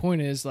 but the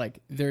point is,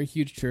 like, they're a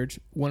huge church.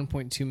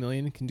 1.2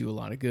 million can do a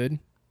lot of good,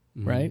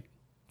 Mhm. right?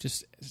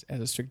 Just as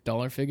a strict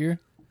dollar figure.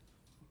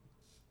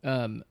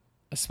 A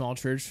small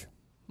church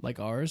like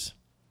ours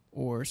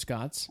or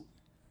Scott's,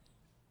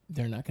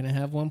 they're not going to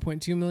have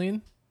 1.2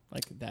 million.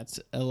 Like, that's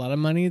a lot of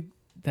money.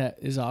 That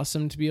is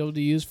awesome to be able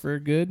to use for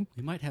good.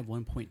 We might have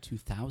 1.2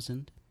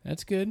 thousand.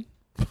 That's good.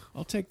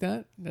 I'll take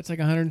that. That's like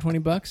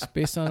 $120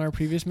 based on our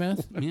previous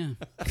math. Yeah.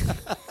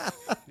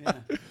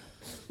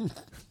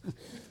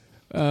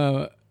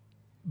 Yeah.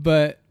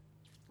 But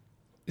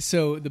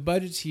so the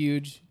budget's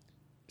huge,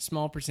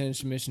 small percentage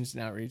to missions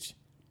and outreach.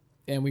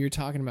 And we were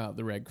talking about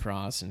the Red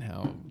Cross and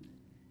how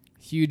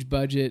huge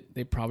budget.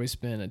 They probably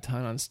spend a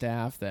ton on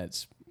staff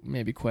that's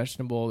maybe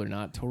questionable. They're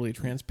not totally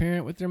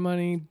transparent with their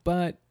money,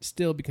 but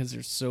still, because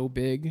they're so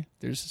big,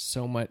 there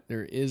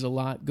is a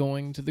lot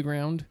going to the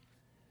ground,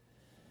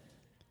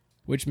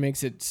 which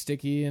makes it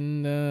sticky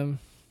and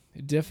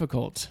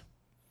difficult.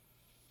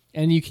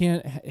 And you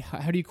can't.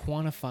 How do you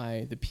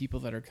quantify the people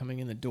that are coming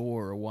in the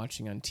door or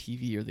watching on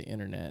TV or the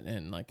internet,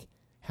 and like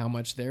how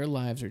much their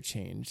lives are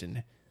changed,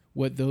 and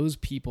what those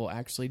people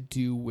actually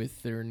do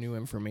with their new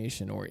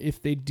information, or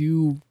if they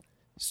do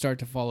start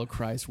to follow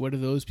Christ, what do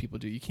those people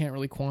do? You can't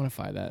really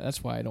quantify that.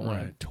 That's why I don't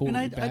want to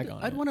totally bag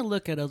on I'd it. want to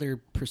look at other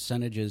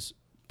percentages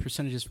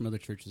from other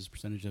churches,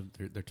 percentage of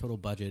their total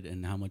budget,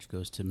 and how much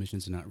goes to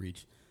missions and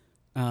outreach.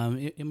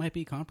 It might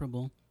be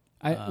comparable.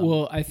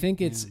 I think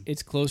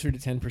it's closer to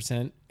 10%,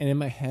 and in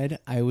my head,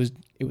 it was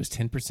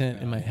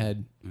 10% in my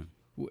head.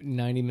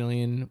 90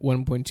 million,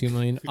 1.2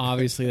 million.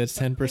 Obviously, that's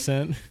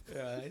 10%.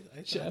 Yeah,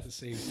 I thought the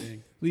same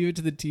thing. Leave it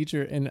to the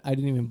teacher, and I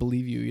didn't even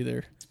believe you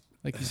either.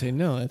 Like you say,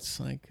 no, that's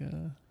like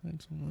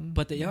that's one.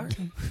 But they are.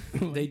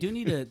 They do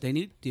need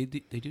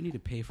to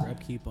pay for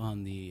upkeep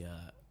on the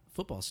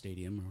football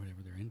stadium or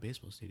whatever they're in,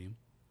 baseball stadium.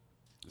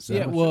 So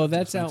Yeah, well,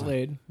 that's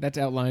outlaid. That's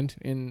outlined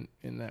in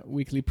that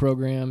weekly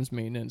programs,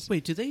 maintenance.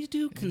 Wait, do they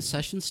do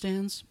concession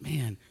stands?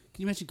 Man,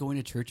 can you imagine going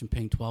to church and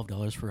paying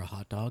 $12 for a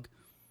hot dog?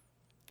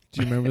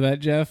 Do you remember that,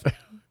 Jeff?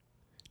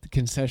 The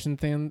concession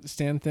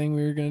stand thing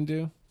we were going to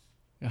do?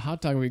 A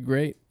hot dog would be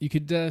great. You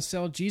could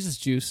sell Jesus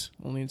juice,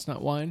 only it's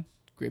not wine,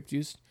 grape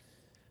juice.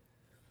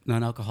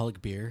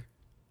 Non-alcoholic beer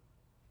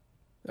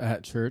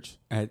At church?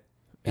 at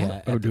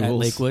O'Doul's.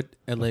 Lakewood.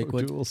 At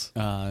Lakewood. O'Doul's.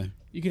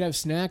 You could have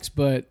snacks,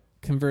 but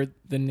convert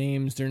the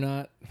names. They're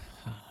not,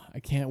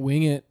 I can't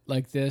wing it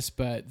like this,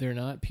 but they're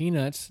not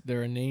peanuts.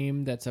 They're a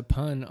name that's a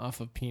pun off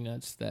of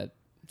peanuts that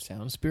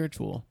sounds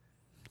spiritual.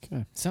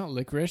 Okay. It's not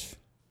licorice.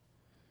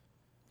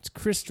 It's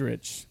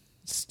Christrich.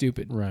 It's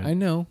stupid. Right. I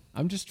know.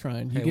 I'm just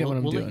trying. You Hey, get what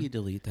I'm we'll doing. let you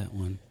delete that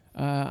one.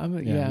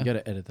 Yeah. You got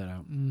to edit that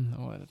out.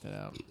 I'll edit that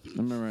out. I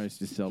remember I used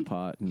to sell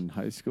pot in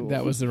high school.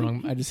 That was the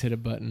wrong. I just hit a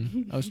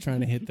button. I was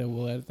trying to hit the.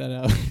 We'll edit that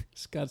out.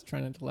 Scott's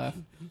trying not to laugh.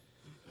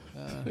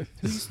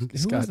 Who Scott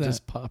was that?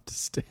 just popped a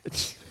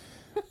stitch.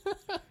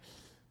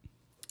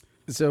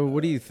 So,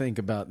 what do you think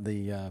about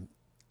the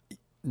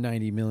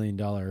 $90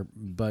 million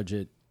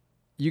budget?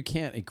 You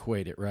can't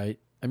equate it, right?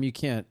 I mean, you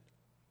can't.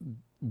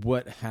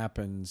 What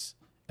happens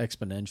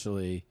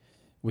exponentially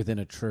within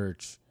a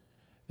church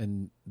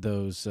and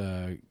those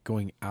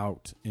going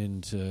out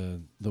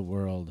into the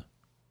world?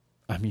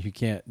 I mean, you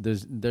can't.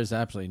 There's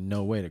absolutely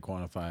no way to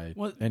quantify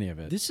any of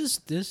it. This is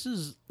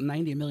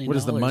 $90 million. What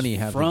does the money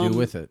have to do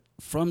with it?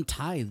 From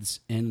tithes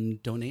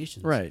and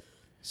donations, Right.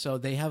 So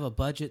they have a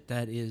budget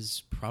that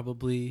is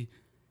probably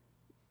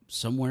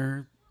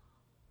somewhere.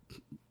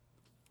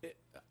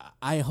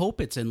 I hope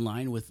it's in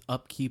line with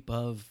upkeep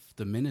of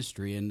the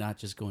ministry and not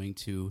just going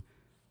to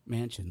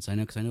mansions. I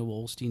know because I know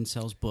Olstein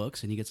sells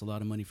books and he gets a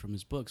lot of money from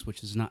his books,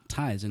 which is not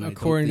tithes. And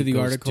According to the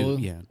article,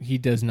 yeah, he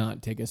does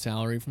not take a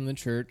salary from the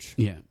church.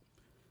 yeah.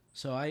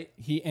 So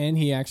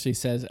He actually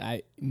says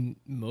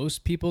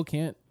most people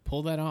can't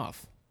pull that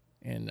off,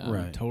 and I'm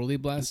Right. totally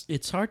blessed.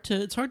 It's hard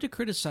to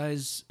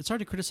criticize. It's hard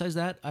to criticize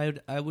that.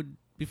 I would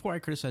before I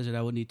criticize it,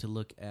 I would need to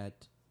look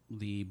at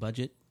the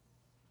budget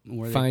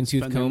where they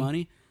Fine-tooth spend their comb.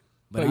 money.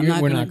 But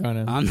I'm we're not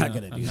gonna. I'm not no,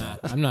 gonna do that.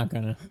 I'm not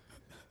gonna.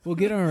 We'll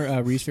get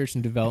our research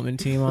and development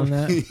team on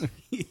that.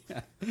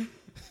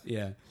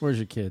 Yeah. Where's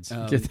your kids?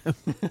 Get them.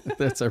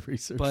 That's our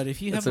research. But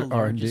if you have That's the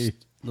our R&D.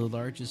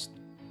 largest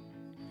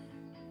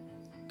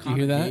Do you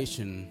hear that?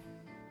 congregation,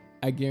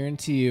 I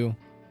guarantee you.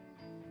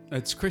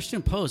 it's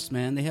Christian Post,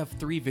 man. They have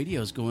 3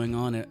 videos going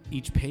on at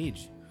each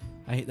page.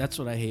 That's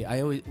what I hate. I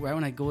always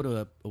when I go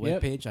to a web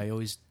Yep. page, I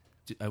always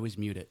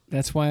mute it.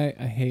 That's why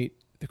I hate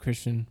the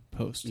Christian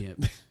Post. Yeah,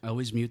 I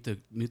always mute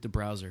the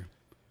browser.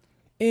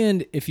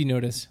 And if you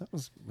notice,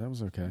 that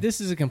was okay.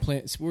 this is a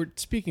complaint. We're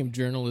speaking of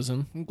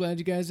journalism. I'm glad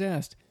you guys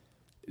asked.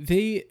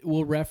 They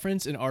will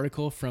reference an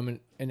article from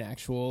an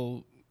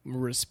actual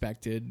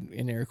respected,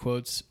 in air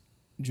quotes,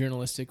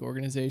 journalistic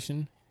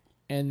organization,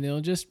 and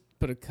they'll just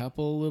put a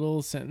couple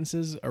little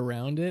sentences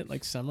around it,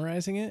 like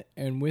summarizing it,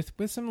 and with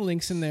some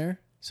links in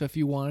there. So if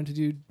you wanted to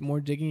do more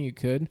digging, you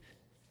could.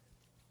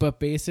 But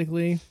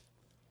basically,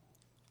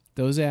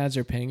 those ads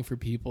are paying for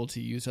people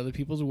to use other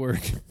people's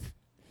work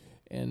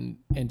and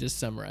just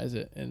summarize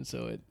it. And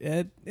so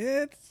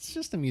it's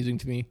just amusing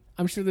to me.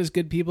 I'm sure there's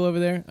good people over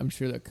there. I'm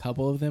sure that a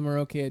couple of them are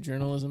okay at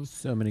journalism.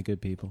 So many good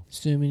people.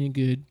 So many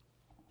good.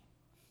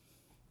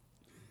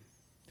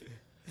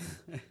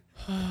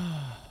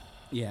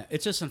 Yeah,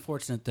 it's just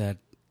unfortunate that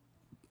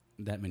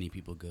many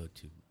people go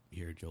to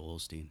hear Joel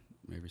Osteen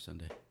every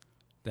Sunday.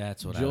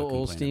 That's what Joel I would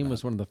complain Osteen about.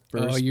 was one of the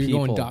first Oh, you're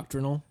people. going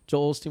doctrinal?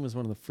 Joel Osteen was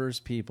one of the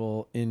first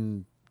people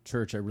in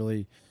church I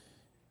really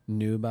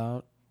knew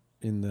about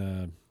in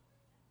the,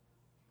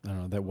 I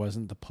don't know, that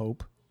wasn't the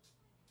Pope.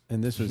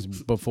 And this was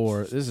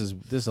before, this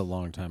is a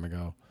long time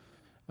ago,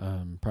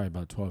 probably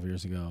about 12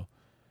 years ago.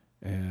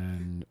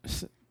 And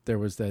there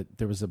was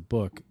a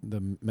book,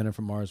 The Men Are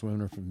From Mars,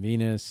 Women Are From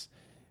Venus.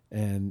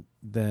 And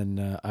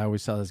then I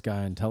always saw this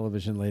guy on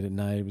television late at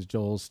night. It was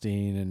Joel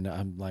Osteen. And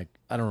I'm like,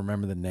 I don't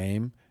remember the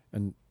name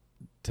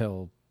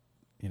until,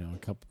 a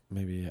couple,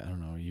 maybe, I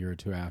don't know, a year or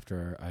two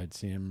after I'd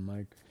seen him. I'm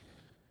like,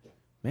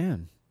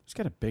 man, he's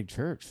got a big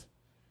church.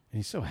 And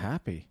he's so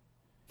happy.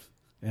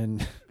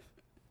 And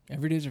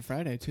Every day's a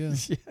Friday too.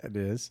 Yeah, it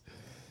is.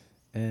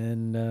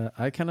 And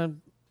I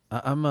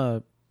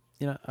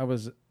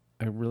was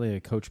really a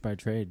coach by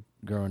trade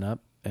growing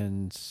up,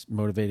 and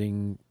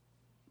motivating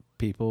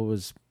people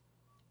was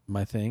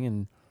my thing.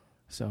 And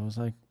so I was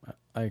like,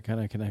 I kind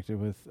of connected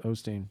with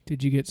Osteen.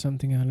 Did you get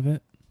something out of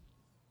it?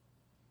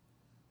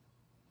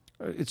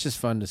 It's just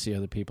fun to see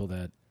other people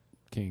that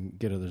can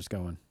get others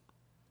going.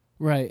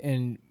 Right,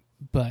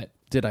 but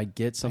Did I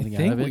get something I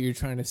think out of it? what you're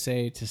trying to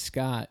say to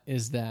Scott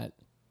is that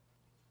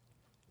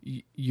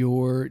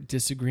your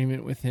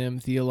disagreement with him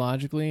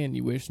theologically, and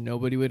you wish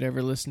nobody would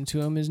ever listen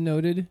to him, is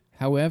noted.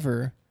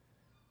 However,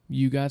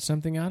 you got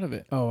something out of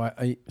it. Oh,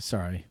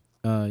 sorry.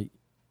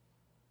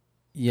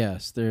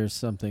 Yes, there's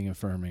something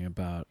affirming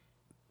about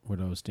what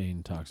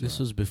Osteen talks about. This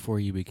was before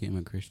you became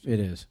a Christian. It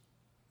is.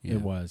 Yeah.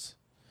 It was.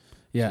 So,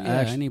 Yeah,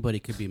 actually, anybody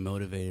could be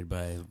motivated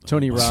by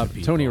Tony a bunch of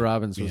people. Tony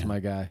Robbins was Yeah. my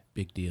guy.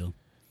 Big deal.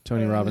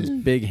 Tony Robbins,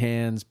 big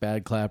hands,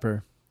 bad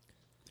clapper.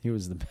 He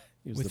was With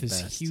the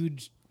his best.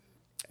 huge,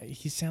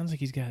 he sounds like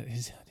he's got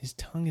his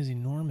tongue is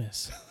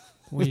enormous.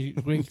 when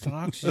he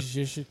talks,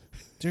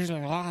 there's a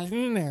lot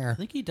in I there.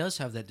 think he does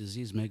have that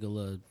disease,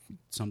 megala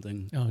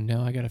something. Oh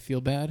no, I gotta feel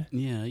bad.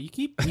 Yeah,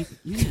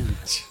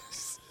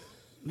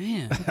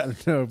 man. I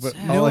don't know, but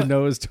Sad. all I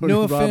know is Tony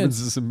No Robbins offense.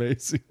 is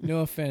amazing. No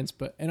offense,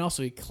 and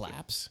also he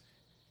claps.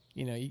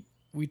 You know,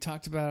 we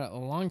talked about it a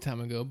long time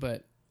ago,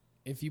 but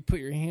if you put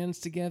your hands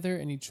together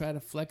and you try to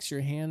flex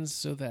your hands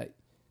so that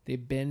they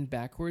bend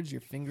backwards, your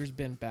fingers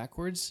bend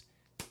backwards,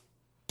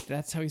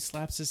 that's how he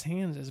slaps his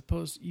hands, as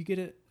opposed you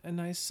get a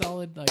nice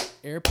solid like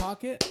air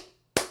pocket.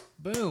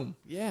 Boom.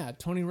 Yeah,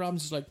 Tony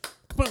Robbins is like,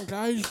 come on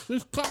guys,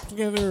 let's clap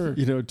together.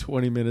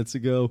 20 minutes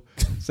ago,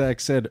 Zach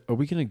said, "Are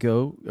we gonna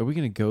go? Are we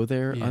gonna go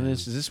there on Yeah.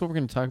 this? Is this what we're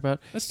gonna talk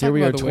about?" Let's Here talk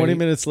we are, about the 20 way-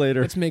 minutes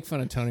later. Let's make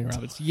fun of Tony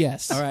Robbins.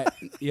 Yes. All right,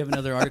 you have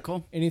another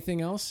article? Anything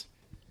else?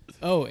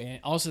 Oh, and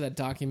also that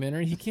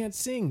documentary. He can't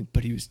sing,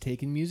 but he was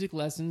taking music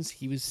lessons.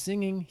 He was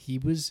singing. He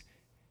was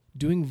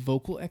doing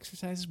vocal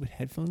exercises with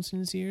headphones in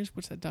his ears.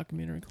 What's that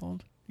documentary called?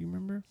 Do you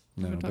remember?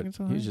 No, Am I talking but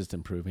so he's hard? just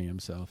improving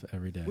himself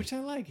every day. Which I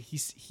like.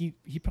 He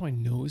probably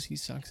knows he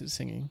sucks at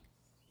singing.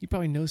 He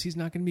probably knows he's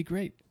not going to be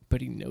great,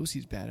 but he knows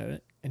he's bad at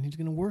it, and he's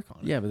going to work on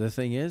it. Yeah, but the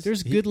thing is,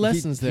 There's good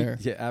lessons there.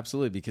 Yeah,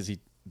 absolutely, because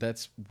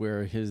that's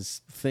where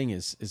his thing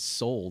is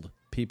sold.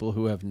 People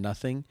who have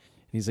nothing.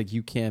 And he's like,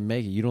 you can't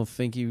make it. You don't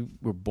think you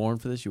were born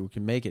for this? You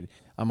can make it.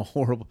 I'm a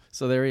horrible.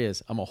 So there he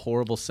is. I'm a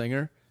horrible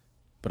singer,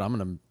 but I'm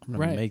gonna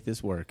Right. make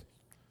this work.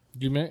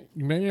 You may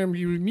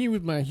use me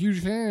with my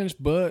huge hands,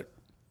 but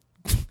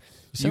You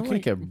sound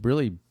like a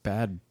really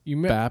bad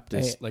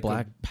Baptist Like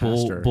black a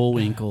pastor.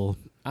 Bullwinkle.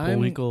 I'm-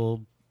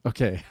 Bullwinkle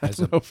Okay, I as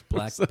don't a know if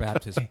black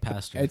Baptist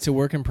pastor. it's a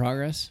work in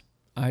progress.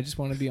 I just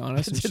want to be I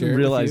honest and share didn't it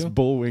realize with you.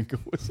 Bullwinkle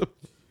was a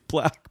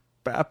black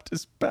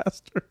Baptist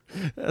pastor.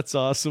 That's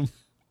awesome.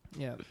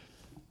 Yeah.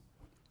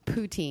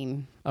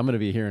 Poutine. I'm going to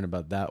be hearing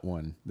about that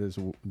one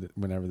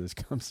whenever this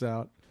comes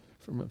out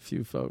from a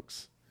few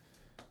folks.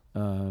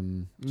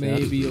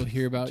 Maybe you'll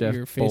hear about Jeff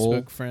your Bull-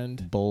 Facebook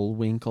friend.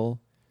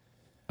 Bullwinkle,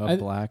 a I-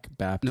 black No,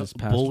 Baptist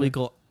pastor.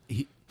 Bullwinkle.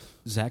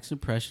 Zach's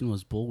impression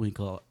was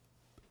Bullwinkle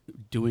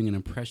doing an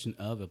impression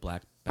of a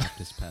black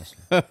Baptist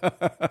pastor.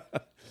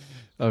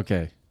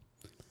 Okay.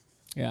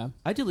 Yeah.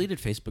 I deleted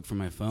Facebook from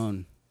my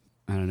phone.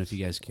 I don't know if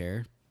you guys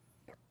care,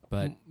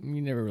 but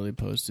You never really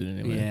posted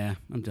anyway. yeah,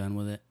 I'm done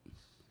with it.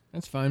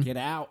 That's fine. Get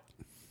out.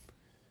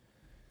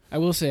 I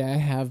will say I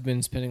have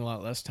been spending a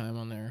lot less time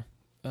on there.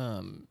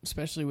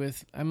 Especially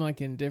with, I'm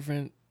like in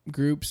different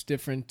groups,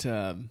 different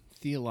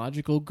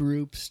theological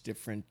groups,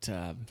 different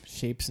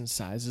shapes and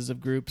sizes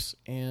of groups.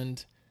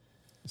 And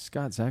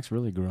Scott, Zach's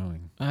really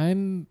growing. I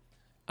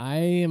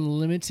am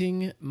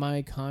limiting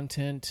my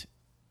content,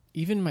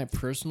 even my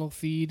personal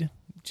feed.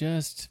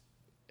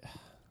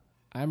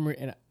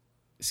 And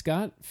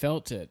Scott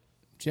felt it.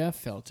 Jeff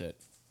felt it.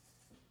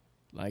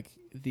 Like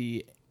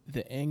the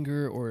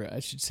anger, or I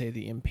should say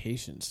the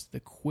impatience, the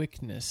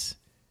quickness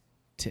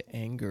to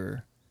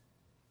anger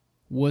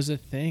was a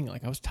thing.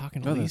 Like I was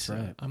talking to Oh, that's Lisa.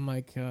 right. I'm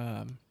like,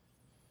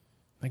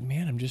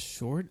 man, I'm just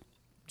short.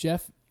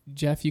 Jeff,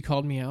 you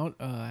called me out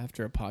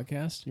after a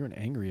podcast. You're an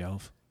angry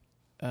elf.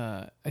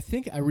 I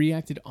think I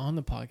reacted on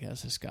the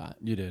podcast to Scott,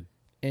 You did.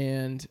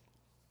 and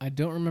I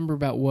don't remember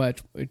about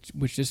what,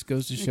 which just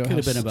goes to It show could how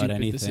have been about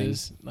stupid this anything.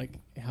 is, like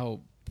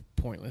how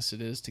pointless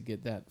it is to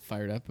get that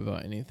fired up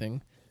about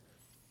anything,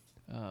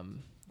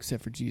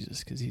 except for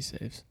Jesus, because He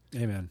saves.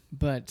 Amen.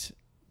 But,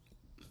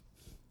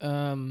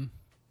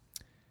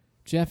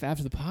 Jeff,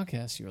 after the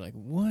podcast, you were like,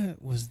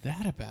 "What was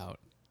that about?"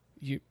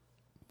 You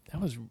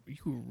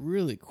were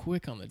really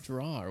quick on the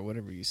draw, or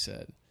whatever you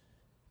said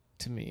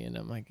to me, and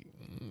I'm like,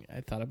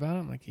 I thought about it.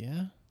 I'm like,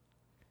 yeah.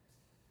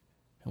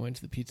 I went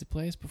to the pizza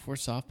place before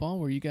softball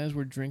where you guys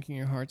were drinking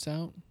your hearts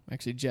out.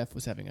 Actually, Jeff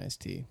was having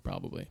iced tea,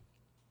 probably.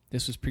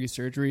 This was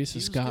pre-surgery, so He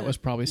was Scott good, was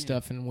probably yeah.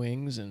 stuffing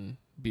wings and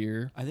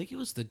beer. I think it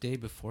was the day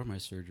before my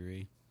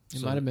surgery.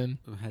 It might have been.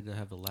 I had to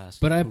have the last.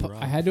 But I hurrah.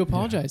 had to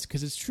apologize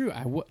because it's true.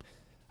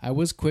 I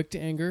was quick to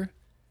anger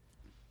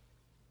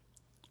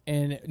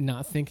and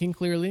not thinking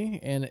clearly,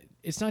 and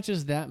it's not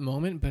just that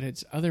moment, but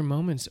it's other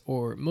moments,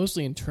 or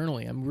mostly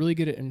internally. I'm really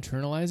good at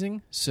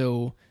internalizing.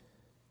 So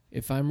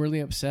if I'm really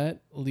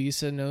upset,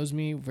 Lisa knows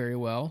me very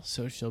well,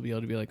 so she'll be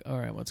able to be like, all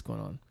right, what's going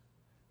on?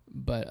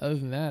 But other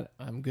than that,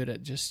 I'm good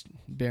at just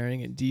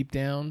burying it deep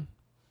down,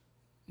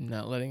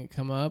 not letting it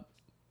come up.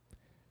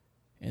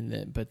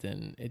 But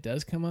then it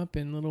does come up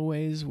in little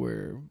ways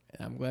where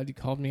I'm glad you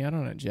called me out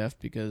on it, Jeff,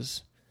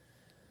 because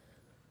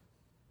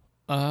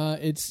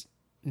it's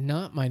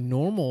not my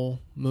normal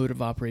mode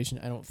of operation,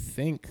 I don't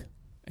think.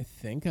 I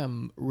think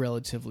I'm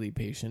relatively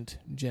patient,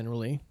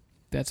 generally.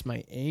 That's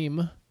my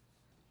aim.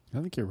 I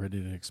think you're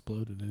ready to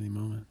explode at any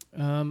moment.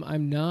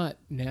 I'm not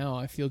now.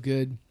 I feel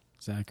good.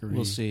 Zachary,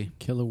 We'll see.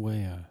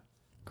 Kilauea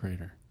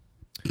crater.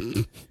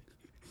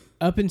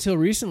 Up until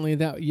recently,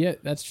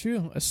 that's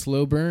true. A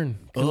slow burn.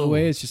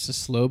 Kilauea is just a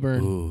slow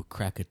burn. Ooh,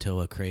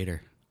 Krakatoa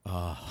crater.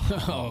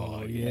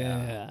 Oh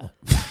yeah.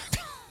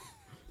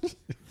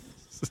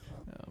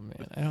 Oh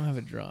man, I don't have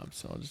a drop,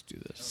 so I'll just do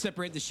this.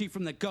 Separate the sheep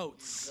from the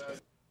goats.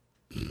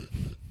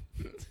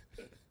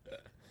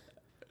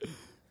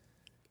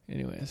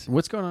 Anyways,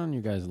 What's going on in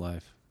your guys'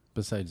 life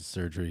besides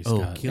surgery,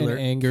 Oh, Scott? killer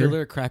And anger.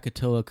 Killer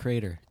Krakatoa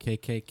crater.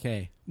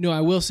 KKK. no,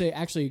 I will say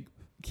actually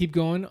keep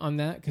going on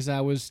that because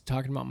I was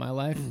talking about my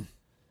life.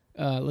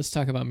 Let's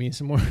talk about me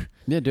some more.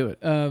 Yeah, do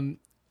it.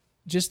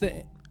 Just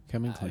the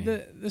Coming clean.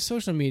 the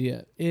social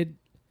media.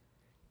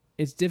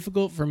 It's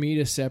difficult for me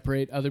to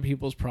separate other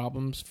people's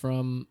problems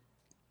from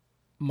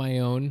my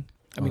own.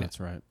 I mean, that's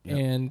right. Yep.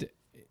 and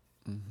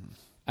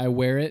I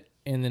wear it,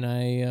 and then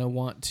I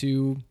want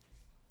to.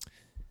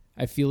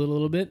 I feel it a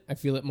little bit. I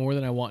feel it more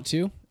than I want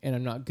to, and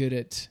I'm not good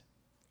at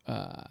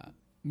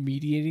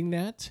mediating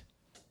that.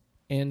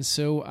 And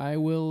so I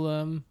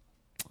will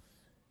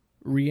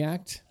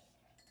react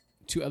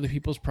to other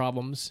people's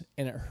problems,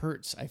 and it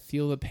hurts. I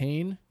feel the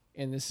pain,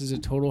 and this is a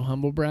total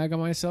humble brag on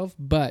myself.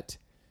 But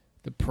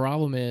the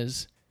problem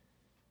is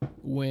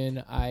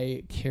when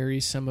I carry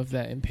some of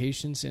that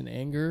impatience and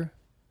anger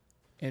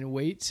and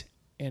weight,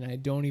 and I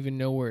don't even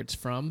know where it's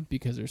from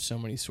because there's so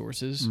many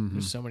sources.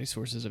 There's so many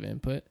sources of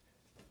input.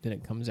 Then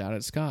it comes out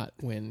at Scott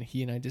when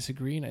he and I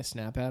disagree, and I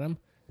snap at him.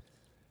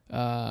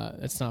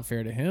 That's not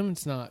fair to him.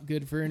 It's not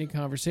good for any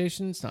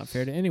conversation. It's not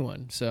fair to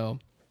anyone. So,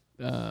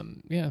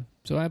 yeah.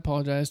 So I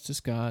apologize to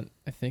Scott.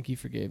 I think he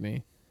forgave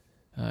me.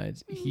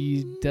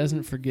 He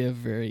doesn't forgive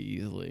very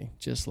easily,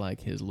 just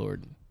like his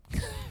Lord.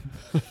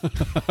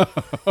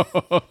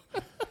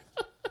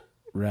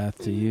 Wrath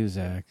to you,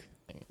 Zach.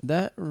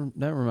 That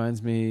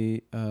reminds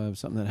me of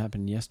something that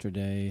happened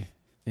yesterday,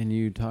 and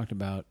you talked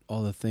about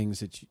all the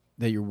things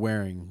that you're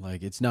wearing.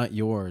 Like, it's not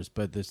yours,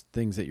 but there's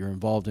things that you're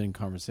involved in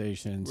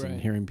conversations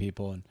and hearing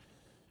people.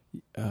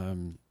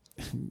 And,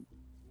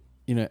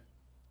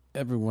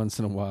 every once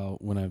in a while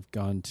when I've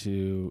gone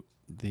to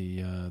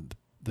the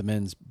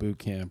men's boot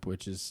camp,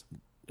 which is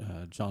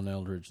John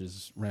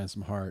Eldridge's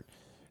Ransom Heart,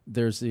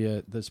 there's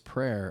this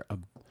prayer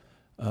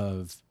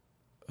of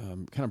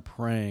kind of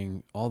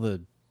praying all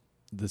the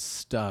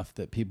stuff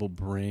that people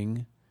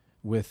bring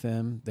with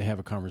them. They have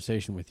a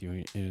conversation with you,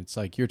 and it's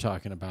like you're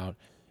talking about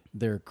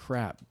their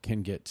crap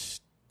can get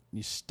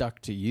stuck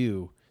to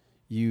you.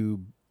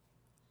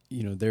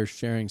 They're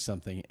sharing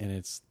something, and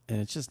it's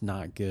just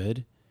not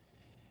good,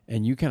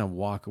 and you kind of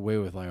walk away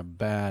with like a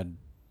bad,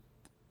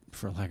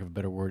 for lack of a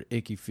better word,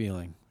 icky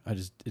feeling.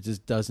 It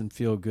just doesn't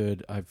feel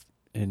good.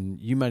 And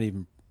you might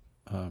even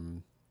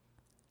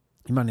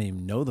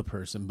know the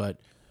person, but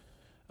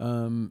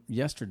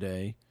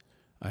yesterday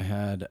I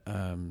had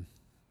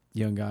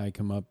young guy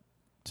come up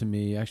to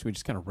me. Actually, we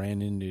just kind of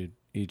ran into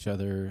each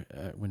other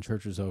when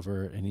church was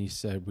over, and he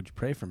said, "Would you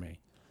pray for me?"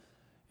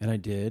 And I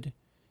did,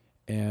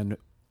 and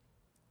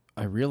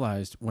I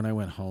realized when I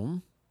went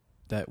home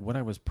that what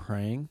I was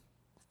praying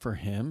for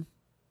him,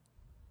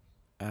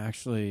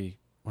 actually,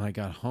 when I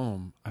got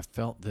home, I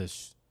felt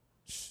this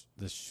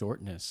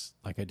shortness.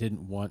 Like I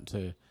didn't want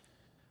to,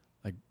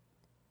 like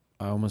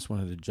I almost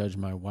wanted to judge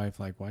my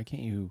wife. Like, why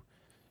can't you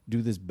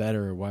do this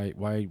better? Why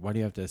do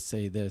you have to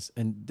say this?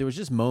 And there was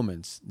just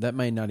moments, that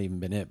might not even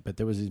been it, but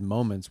there was these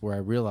moments where I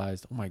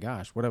realized, oh my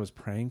gosh, what I was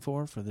praying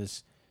for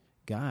this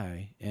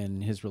guy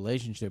and his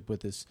relationship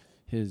with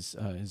his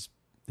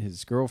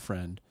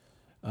girlfriend,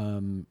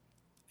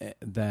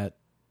 that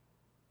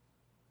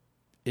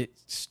it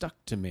stuck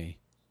to me.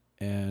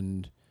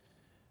 And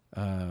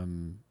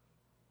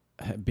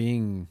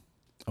being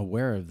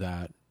aware of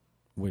that,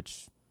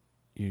 which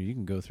you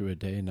can go through a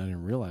day and not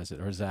even realize it.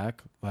 Or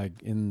Zach,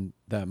 like in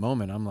that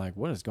moment, I'm like,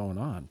 what is going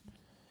on?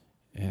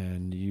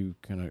 And you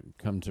kind of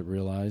come to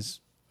realize,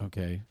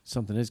 okay,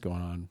 something is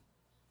going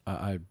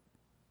on.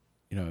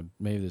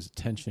 Maybe there's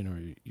tension, or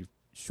you're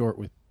short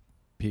with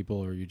people,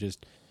 or you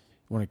just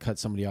want to cut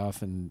somebody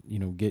off and,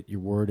 get your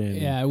word in.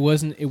 Yeah, it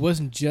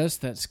wasn't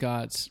just that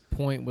Scott's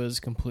point was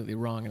completely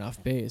wrong and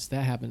off base.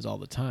 That happens all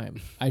the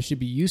time. I should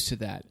be used to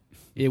that.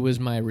 It was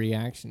my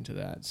reaction to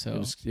that.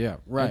 So yeah,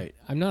 right.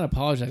 I'm not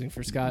apologizing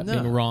for Scott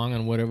being wrong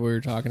on whatever we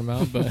were talking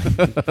about, but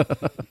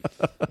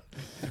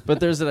but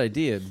there's that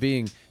idea,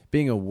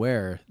 being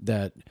aware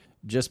that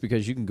just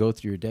because you can go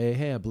through your day,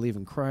 hey, I believe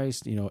in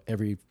Christ. You know,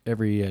 every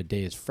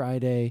day is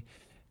Friday,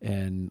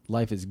 and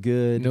life is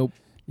good. Nope.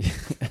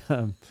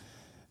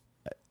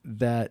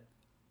 That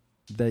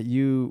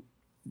you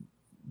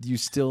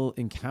still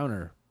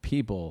encounter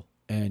people,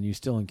 and you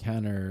still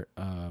encounter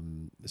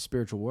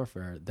spiritual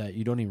warfare that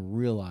you don't even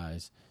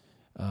realize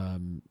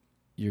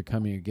you're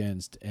coming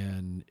against,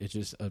 and it's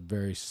just a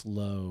very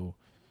slow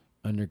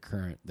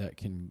undercurrent that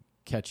can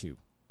catch you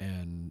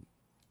and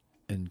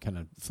kind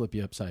of flip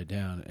you upside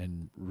down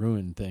and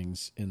ruin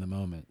things in the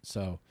moment.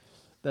 So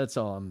that's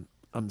all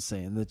I'm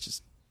saying. That's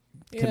just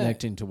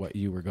connecting to what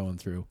you were going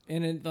through.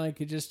 And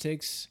it just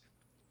takes.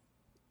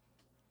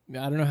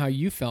 I don't know how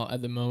you felt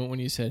at the moment when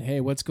you said, "Hey,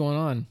 what's going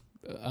on?"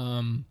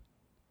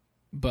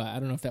 But I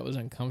don't know if that was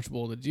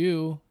uncomfortable to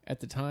do at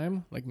the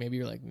time. Like maybe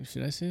you're like,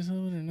 "Should I say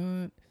something or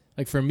not?"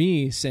 Like for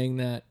me, saying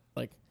that,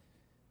 like,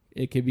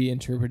 it could be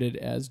interpreted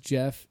as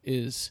Jeff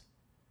is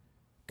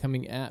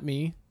coming at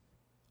me.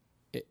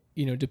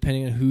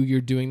 Depending on who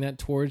you're doing that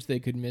towards, they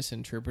could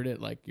misinterpret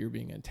it like you're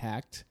being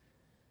attacked.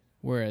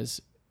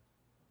 Whereas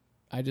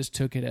I just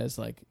took it as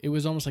like, it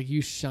was almost like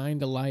you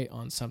shined a light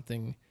on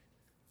something.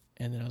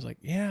 And then I was like,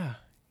 yeah,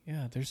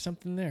 there's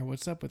something there.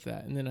 What's up with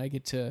that? And then I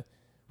get to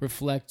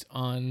reflect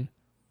on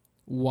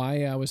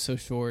why I was so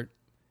short,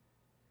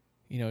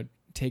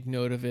 take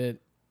note of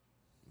it.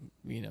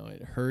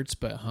 It hurts,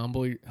 but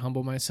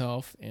humble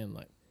myself and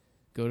like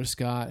go to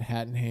Scott,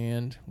 hat in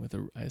hand, with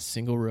a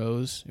single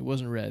rose. It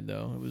wasn't red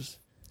though.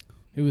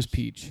 It was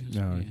peach.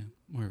 No. Yeah,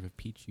 more of a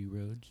peachy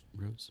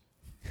rose.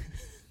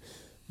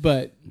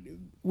 But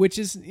which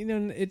is,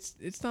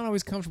 it's not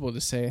always comfortable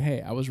to say,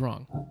 "Hey, I was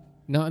wrong."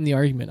 Not in the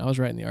argument. I was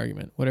right in the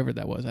argument. Whatever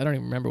that was. I don't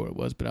even remember what it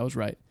was, but I was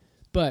right.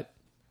 But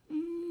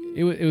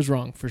it was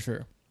wrong for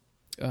sure.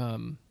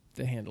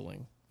 The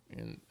handling.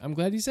 And I'm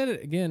glad you said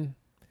it again.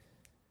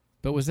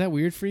 But was that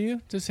weird for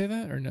you to say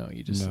that? Or no?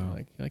 You just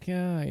like,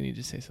 yeah, I need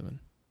to say something.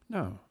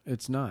 No,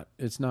 it's not.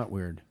 It's not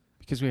weird.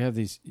 Because we have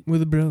these...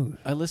 With a bro.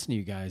 I listen to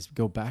you guys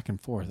go back and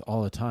forth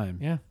all the time.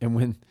 Yeah. And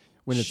when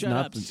it's Shut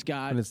not up,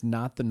 Scott. when it's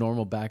not the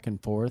normal back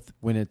and forth,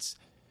 when it's...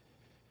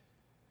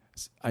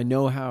 I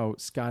know how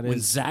Scott When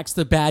is... Zach's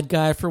the bad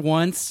guy for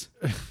once.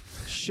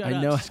 Shut I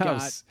know up, how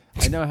Scott.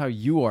 I know how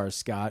you are,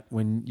 Scott.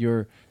 When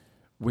you're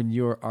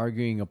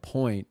arguing a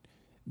point,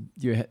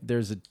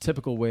 there's a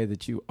typical way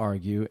that you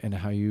argue and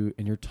how you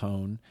in your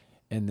tone,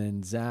 and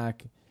then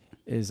Zach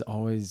is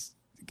always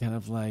kind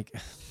of like,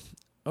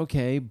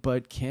 okay,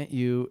 but can't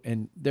you?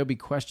 And there'll be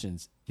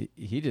questions.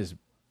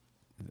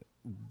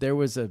 There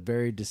was a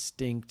very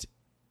distinct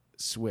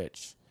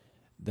switch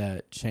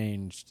that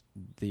changed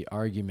the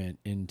argument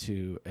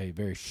into a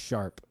very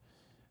sharp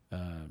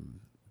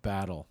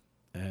battle.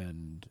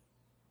 And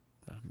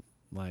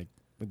like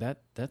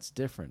that's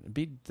different. It'd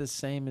be the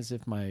same as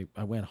if I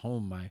went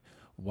home, my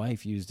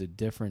wife used a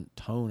different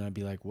tone. I'd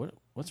be like,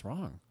 what's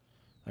wrong?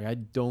 Like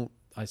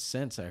I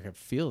sense, I could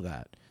feel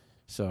that.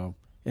 So,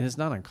 and it's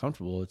not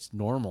uncomfortable. It's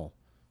normal.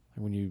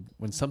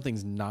 When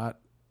something's not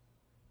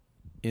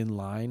in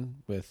line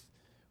with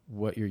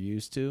what you're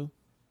used to,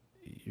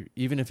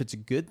 even if it's a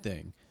good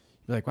thing,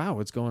 you're like, wow,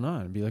 what's going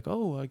on? And be like,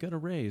 oh, I got a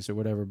raise or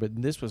whatever.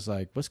 But this was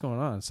like, what's going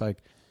on? It's like,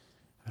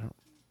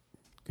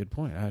 good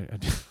point. I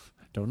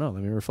don't know.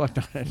 Let me reflect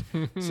on it.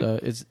 So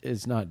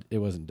it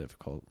wasn't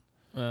difficult.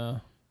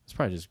 It's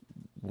probably just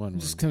one. It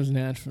just comes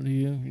natural to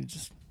you. You're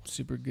just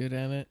super good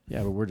at it.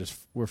 Yeah, but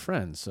we're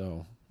friends,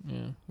 so.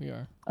 Yeah, we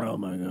are. Oh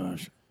my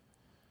gosh.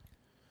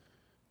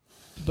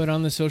 But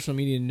on the social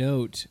media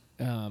note,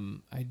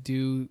 one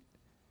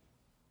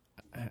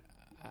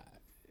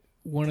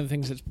of the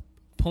things that's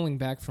pulling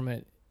back from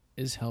it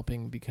is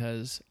helping,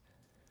 because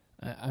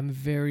I'm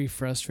very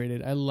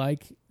frustrated. I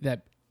like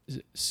that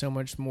so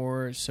much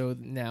more so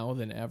now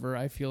than ever.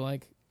 I feel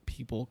like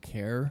people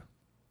care.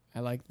 I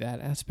like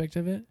that aspect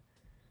of it.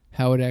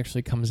 How it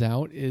actually comes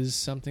out is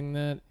something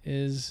that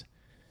is,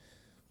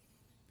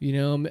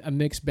 a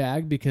mixed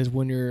bag, because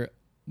when you're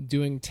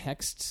doing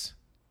texts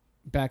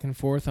back and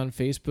forth on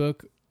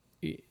Facebook,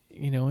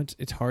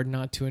 it's hard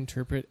not to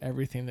interpret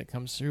everything that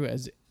comes through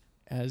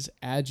as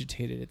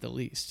agitated at the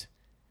least.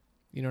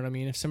 You know what I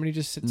mean? If somebody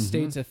just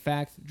states a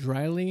fact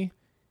dryly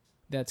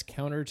that's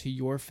counter to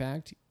your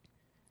fact,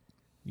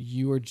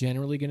 you are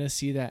generally going to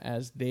see that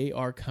as they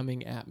are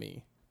coming at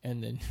me.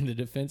 And then the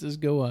defenses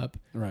go up.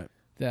 Right.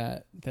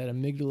 That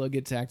amygdala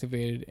gets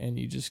activated, and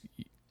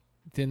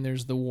then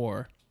there's the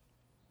war.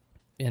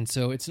 And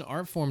so it's an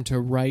art form to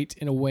write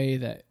in a way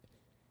that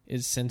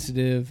is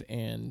sensitive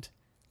and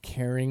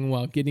caring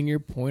while getting your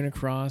point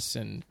across,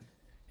 and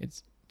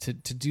it's to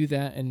do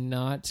that and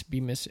not be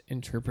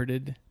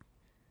misinterpreted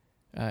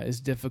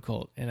is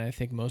difficult. And I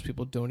think most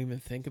people don't even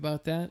think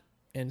about that.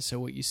 And so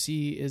what you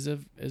see is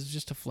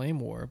just a flame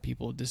war,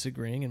 people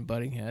disagreeing and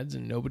butting heads,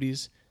 and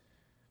nobody's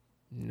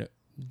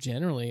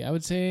generally, I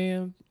would say,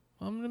 I'm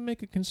going to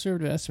make a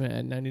conservative estimate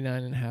at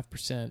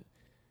 99.5%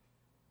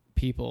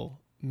 people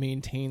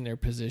maintain their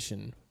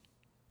position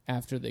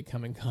after they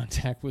come in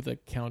contact with a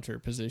counter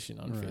position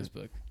on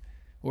Facebook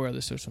or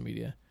other social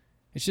media.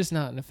 It's just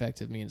not an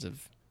effective means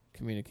of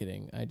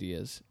communicating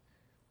ideas.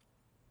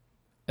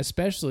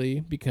 Especially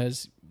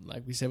because,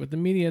 like we said with the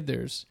media,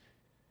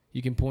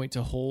 you can point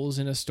to holes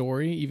in a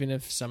story, even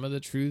if some of the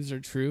truths are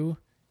true.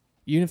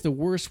 Even if the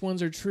worst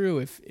ones are true,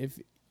 if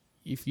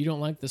you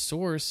don't like the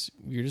source,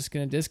 you're just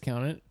going to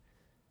discount it,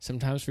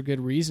 sometimes for good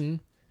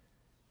reason.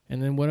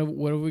 And then what have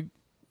we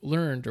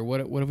learned, or what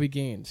have we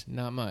gained?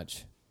 Not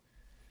much.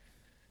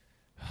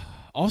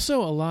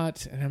 Also, a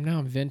lot, and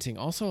I'm venting.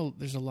 Also,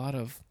 there's a lot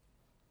of,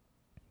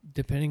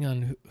 depending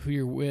on who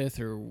you're with,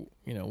 or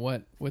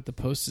what the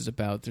post is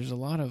about. There's a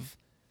lot of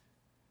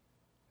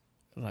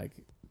like,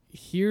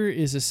 here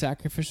is a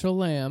sacrificial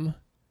lamb.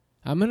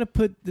 I'm gonna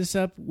put this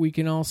up. We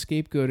can all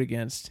scapegoat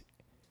against,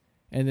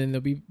 and then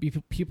there'll be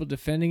people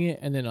defending it,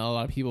 and then a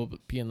lot of people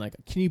being like,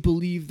 "Can you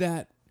believe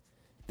that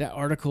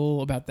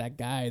article about that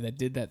guy that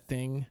did that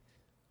thing?"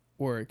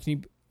 Or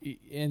can you?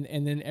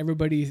 And then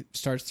everybody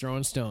starts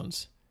throwing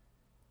stones,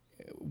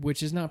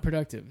 which is not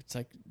productive. It's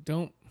like, I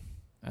don't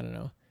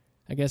know.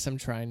 I guess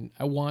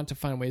I want to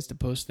find ways to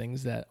post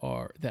things that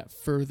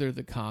further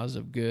the cause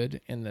of good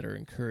and that are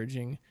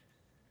encouraging.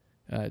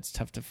 It's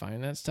tough to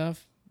find that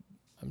stuff.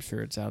 I'm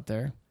sure it's out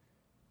there.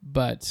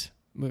 But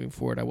moving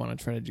forward, I want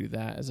to try to do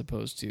that as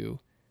opposed to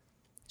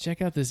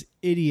check out this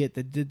idiot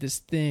that did this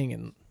thing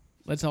and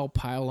let's all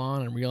pile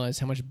on and realize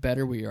how much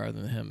better we are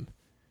than him.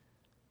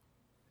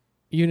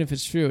 Even if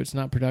it's true, it's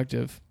not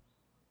productive.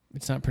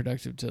 It's not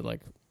productive to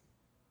like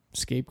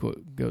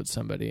scapegoat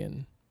somebody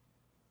and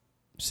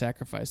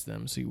sacrifice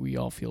them so we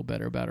all feel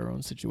better about our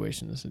own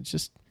situations.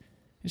 It's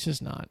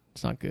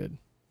not good.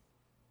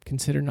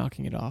 Consider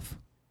knocking it off.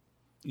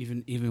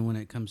 Even when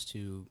it comes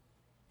to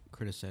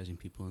criticizing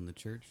people in the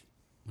church,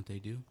 what they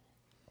do?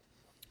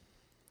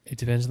 It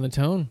depends on the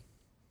tone.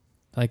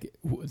 Like,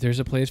 there's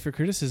a place for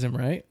criticism,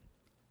 right?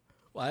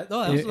 Well,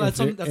 that's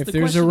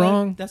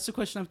the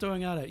question I'm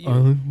throwing out at you.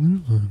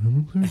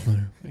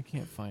 I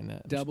can't find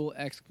that. Double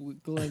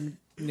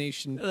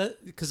exclamation.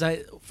 Because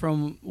I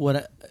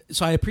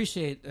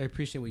appreciate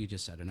what you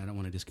just said, and I don't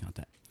want to discount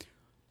that.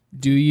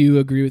 Do you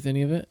agree with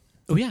any of it?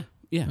 Oh yeah.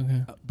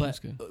 Okay, But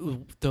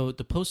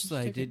the posts that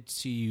I did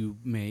see you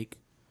make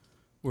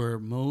were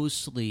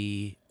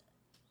mostly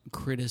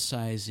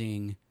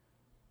criticizing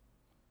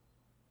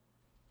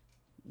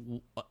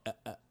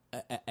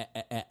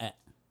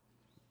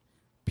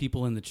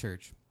people in the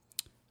church,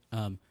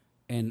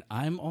 and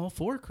I'm all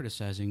for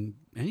criticizing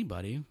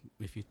anybody.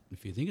 If you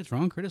think it's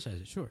wrong, criticize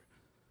it. Sure.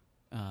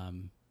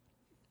 And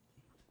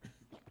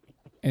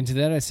to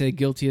that I say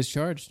guilty as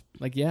charged.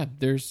 Like, yeah,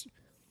 there's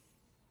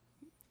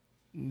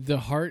the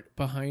heart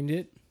behind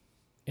it,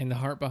 and the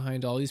heart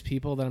behind all these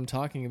people that I'm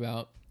talking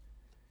about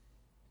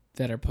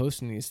that are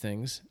posting these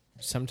things.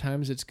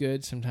 Sometimes it's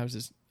good,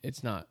 sometimes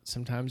it's not.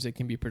 Sometimes it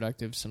can be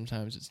productive,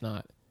 sometimes it's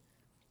not.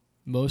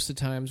 Most of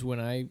the times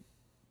when I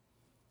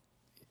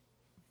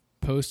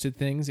posted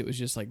things, it was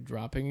just like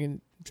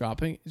dropping.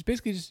 It's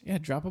basically just,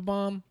 drop a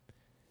bomb,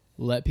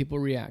 let people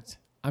react.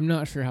 I'm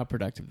not sure how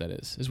productive that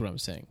is what I'm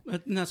saying.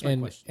 And that's my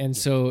question. And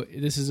so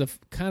this is a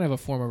kind of a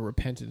form of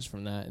repentance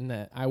from that, in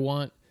that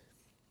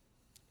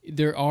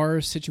there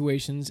are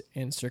situations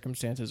and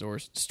circumstances or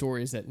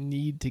stories that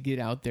need to get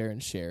out there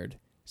and shared.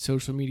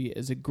 Social media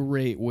is a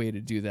great way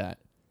to do that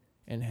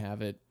and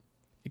have it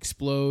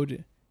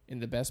explode in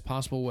the best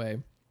possible way.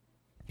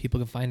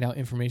 People can find out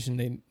information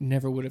they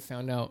never would have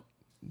found out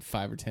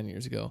 5 or 10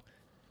 years ago.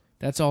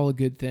 That's all a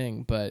good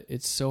thing, but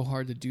it's so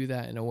hard to do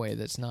that in a way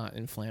that's not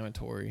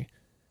inflammatory.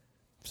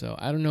 So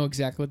I don't know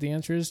exactly what the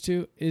answer is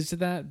to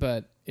that,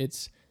 but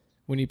it's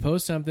when you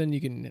post something,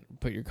 you can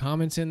put your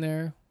comments in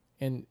there,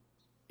 and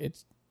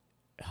it's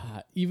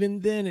even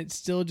then it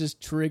still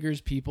just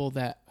triggers people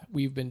that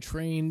we've been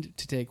trained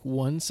to take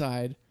one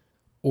side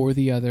or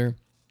the other,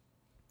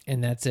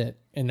 and that's it.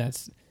 And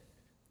that's,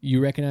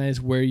 you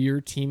recognize where your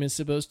team is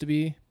supposed to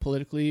be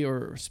politically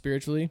or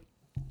spiritually,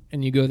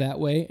 and you go that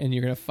way, and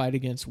you're going to fight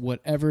against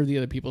whatever the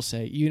other people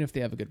say, even if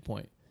they have a good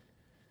point.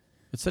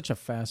 It's such a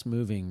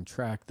fast-moving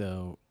track,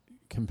 though,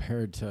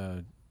 compared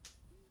to,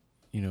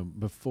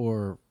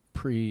 before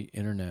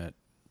pre-internet,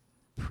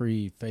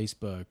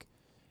 pre-Facebook,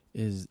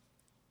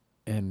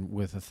 and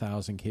with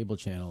 1,000 cable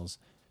channels,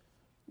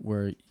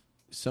 where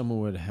someone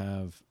would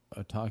have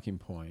a talking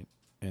point,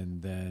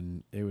 and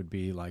then it would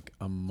be like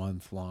a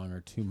month-long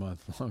or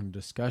 2-month-long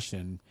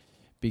discussion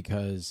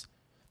because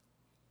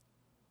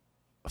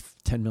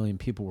 10 million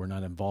people were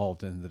not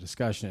involved in the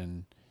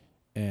discussion,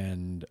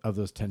 and of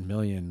those 10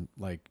 million,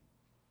 like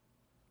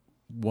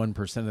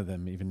 1% of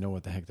them even know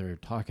what the heck they're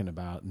talking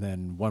about, and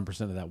then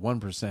 1% of that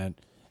 1%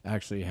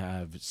 actually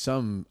have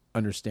some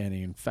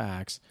understanding and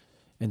facts.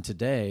 And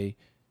today,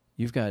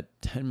 you've got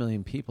 10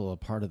 million people a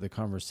part of the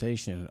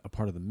conversation, a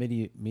part of the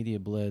media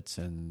blitz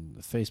and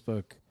the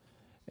Facebook,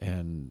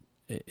 and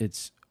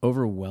it's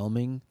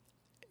overwhelming.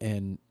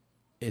 And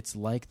it's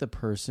like the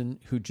person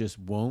who just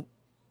won't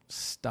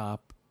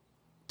stop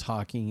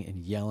talking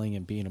and yelling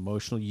and being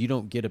emotional. You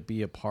don't get to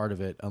be a part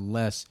of it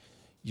unless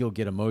you'll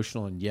get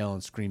emotional and yell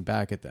and scream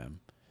back at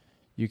them.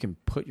 You can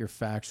put your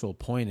factual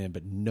point in,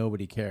 but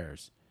nobody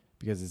cares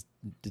because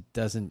it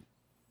doesn't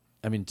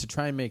I mean, to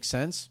try and make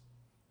sense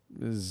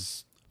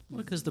is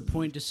Well, because the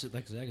point,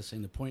 like Zach is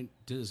saying, the point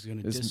is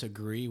going to Is-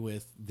 disagree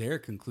with their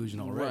conclusion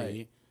already,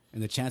 Right.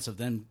 and the chance of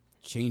them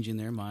changing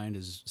their mind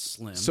is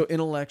slim. so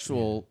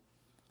intellectual,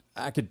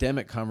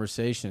 academic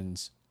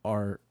conversations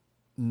are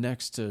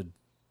next to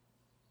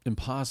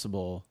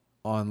impossible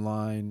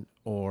online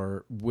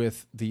or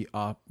with the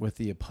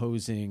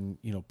opposing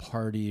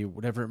party,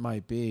 whatever it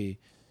might be.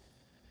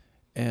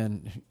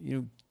 And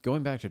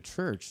going back to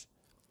church,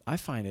 I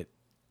find it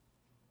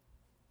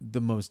the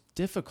most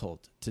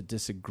difficult to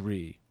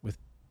disagree with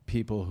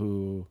people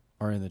who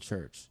are in the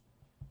church.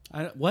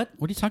 What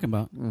are you talking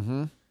about?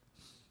 Mm-hmm.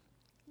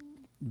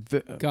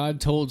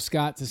 God told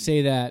Scott to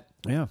say that.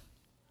 Yeah,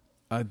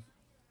 I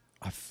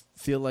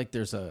feel like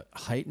there's a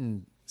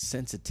heightened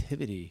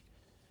sensitivity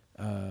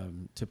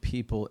to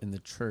people in the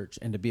church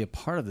and to be a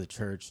part of the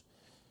church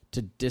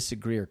to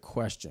disagree or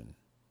question.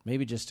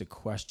 Maybe just to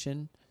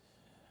question.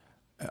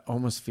 I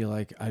almost feel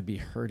like I'd be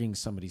hurting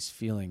somebody's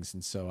feelings,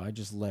 and so I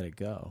just let it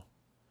go.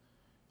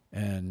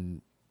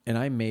 And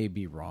I may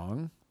be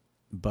wrong,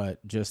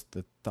 but just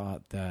the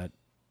thought that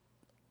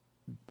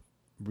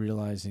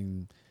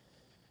realizing,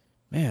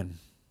 man,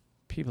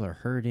 people are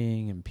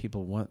hurting and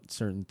people want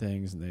certain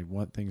things and they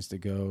want things to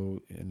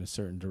go in a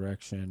certain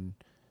direction,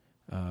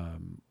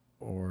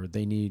 or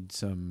they need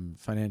some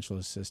financial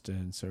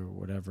assistance or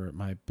whatever it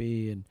might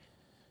be. And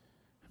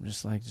I'm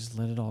just like, just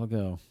let it all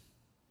go.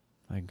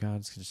 Like,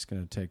 God's just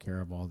going to take care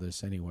of all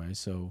this anyway.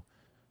 So,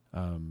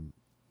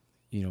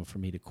 for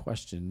me to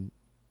question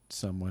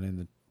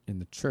someone in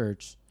the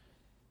church,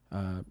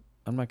 I'm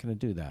not going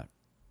to do that,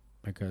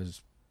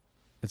 because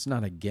it's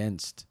not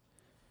against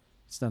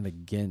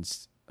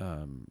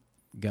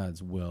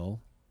God's will.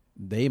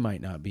 They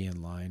might not be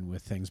in line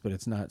with things, but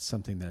it's not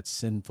something that's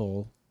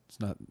sinful. It's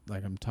not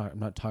like I'm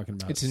not talking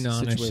about. It's a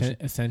situation.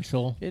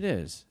 non-essential. It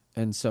is,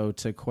 and so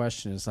to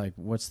question is like,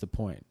 what's the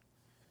point?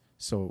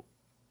 So,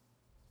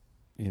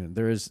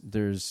 there's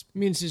I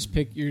mean, it's just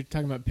you're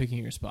talking about picking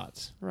your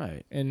spots.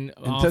 right, And it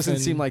doesn't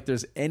seem like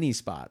there's any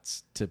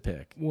spots to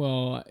pick.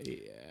 Well,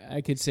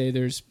 I could say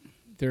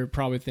there are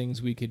probably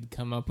things we could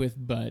come up with,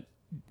 but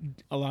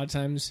a lot of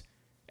times,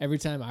 every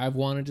time I've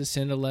wanted to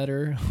send a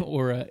letter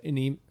or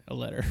a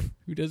letter,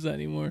 who does that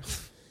anymore?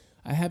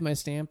 I had my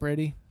stamp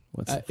ready.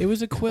 It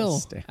was a quill.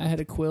 Stamp? I had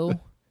a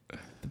quill.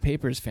 The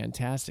paper is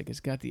fantastic. It's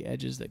got the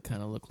edges that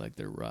kind of look like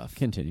they're rough.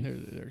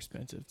 Continue. They're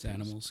expensive. It's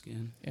animal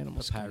skin.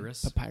 Animal skin.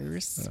 Papyrus.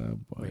 Papyrus. Oh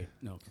boy, Wait,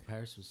 no,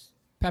 papyrus was.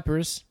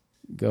 Papyrus.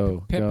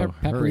 go. Hurry.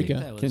 Paprika.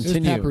 That was- It was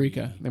Continue.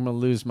 paprika. I'm gonna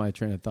lose my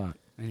train of thought.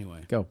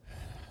 Anyway, Go.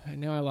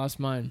 Now I lost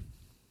mine.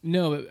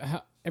 No,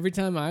 but every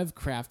time I've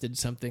crafted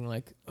something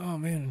like, oh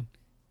man,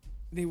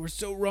 they were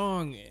so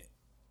wrong,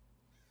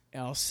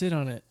 I'll sit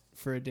on it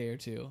for a day or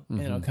two,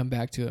 and I'll come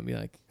back to it and be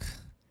like,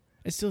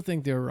 I still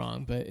think they're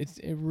wrong, but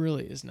it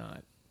really is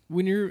not.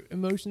 When your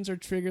emotions are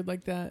triggered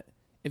like that,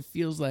 it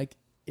feels like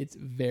it's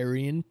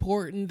very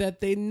important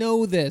that they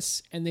know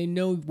this and they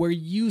know where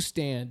you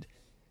stand.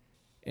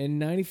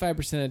 And 95%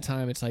 of the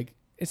time, it's like,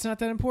 it's not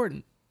that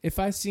important. If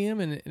I see him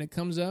and it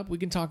comes up, we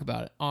can talk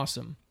about it.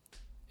 Awesome.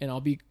 And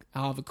I'll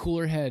have a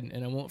cooler head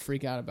and I won't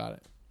freak out about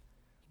it.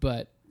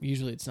 But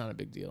usually it's not a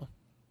big deal.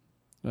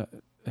 I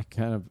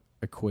kind of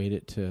equate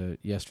it to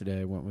yesterday.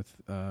 I went with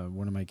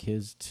one of my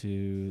kids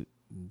to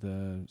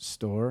the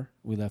store.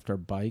 We left our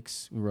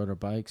bikes. We rode our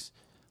bikes,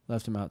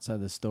 left them outside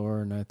the store,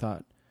 and I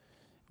thought,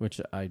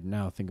 which I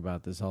now think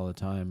about this all the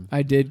time.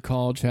 I did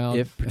call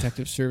Child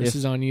Protective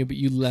Services on you, but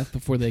you left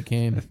before they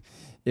came.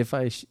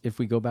 If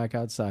we go back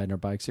outside and our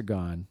bikes are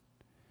gone,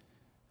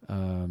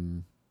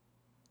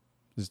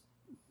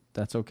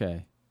 that's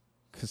okay,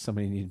 because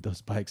somebody needed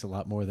those bikes a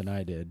lot more than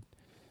I did.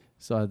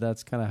 So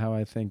that's kind of how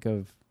I think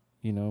of,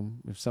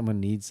 if someone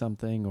needs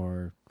something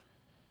or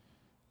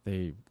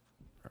they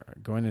are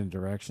going in a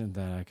direction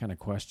that I kind of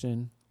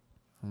question,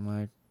 I'm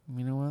like,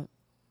 you know what?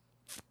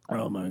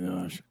 Oh my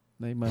gosh.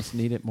 They must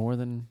need it more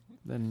than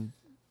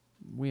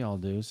we all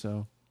do.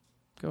 So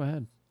go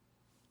ahead.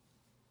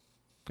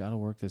 Got to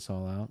work this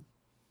all out.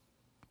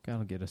 Got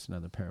to get us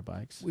another pair of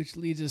bikes. Which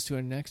leads us to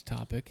our next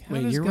topic. How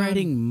wait, does you're God-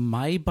 riding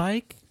my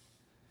bike?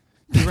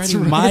 You're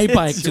riding my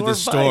bike to your the bike.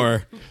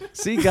 store.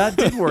 See, God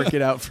did work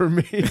it out for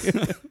me.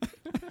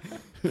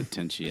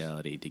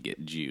 Potentiality to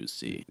get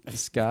juicy.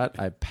 Scott,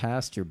 I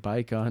passed your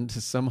bike on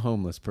to some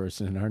homeless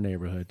person in our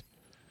neighborhood.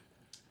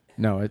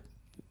 No,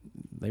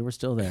 they were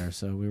still there,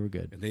 so we were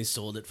good. And they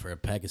sold it for a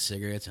pack of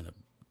cigarettes and a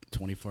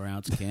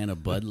 24-ounce can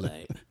of Bud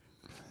Light.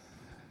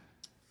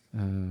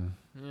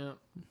 Yeah.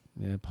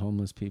 Yep,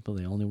 homeless people,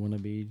 they only want to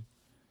be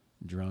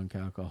drunk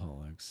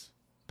alcoholics,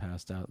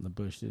 passed out in the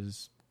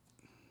bushes.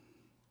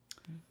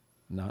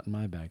 Not in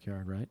my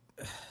backyard, right?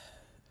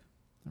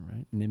 All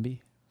right.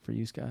 NIMBY for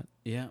you, Scott?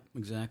 Yeah,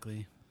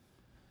 exactly.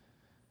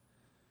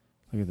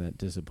 Look at that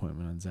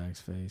disappointment on Zach's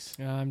face.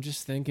 I'm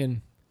just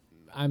thinking,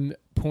 I'm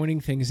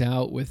pointing things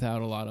out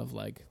without a lot of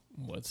like,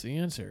 what's the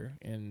answer?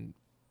 And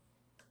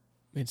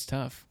it's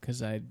tough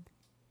because I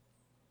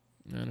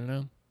don't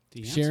know.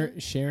 The answer?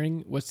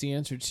 Sharing what's the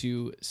answer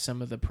to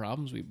some of the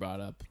problems we brought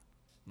up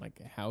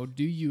Like, how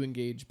do you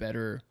engage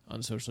better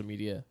on social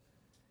media?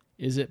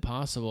 Is it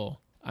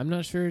possible? I'm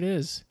not sure it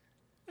is.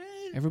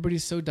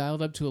 Everybody's so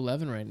dialed up to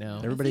 11 right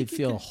now. Everybody'd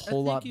feel a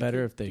whole lot you better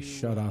could if they do,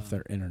 shut off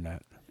their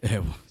internet.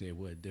 They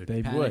would, dude.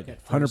 They Panic would,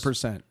 at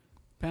first. 100%.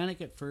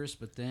 Panic at first,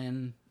 but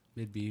then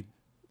it'd be.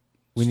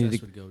 We need stress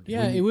to- would go down.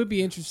 Yeah, it would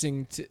be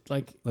interesting to,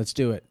 like, Let's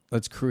do it.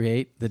 Let's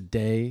create the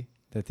day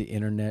that the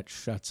internet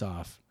shuts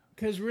off.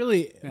 because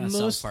really, Yeah, South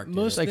most Park did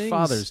most It's like things,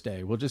 Father's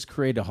Day. We'll just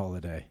create a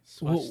holiday.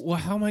 Well,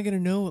 how am I going to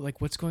know like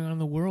what's going on in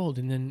the world?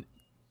 And then,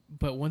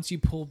 but once you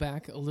pull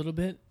back a little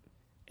bit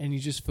and you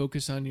just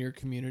focus on your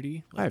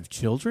community, I have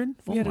children?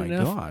 if we Oh had my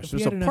enough- gosh. if we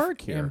There's had a enough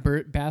park here.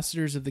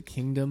 ambassadors of the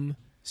kingdom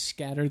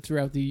scattered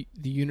throughout the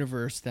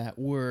universe that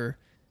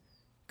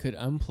could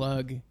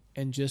unplug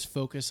and just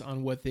focus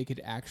on what they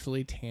could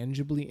actually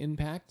tangibly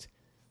impact.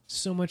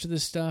 So much of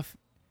this stuff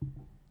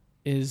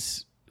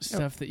is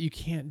stuff that you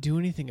can't do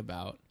anything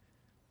about.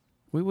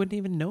 We wouldn't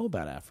even know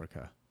about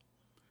Africa.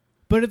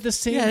 But at the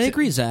same Yeah, I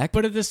agree, Zach.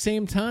 But at the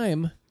same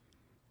time,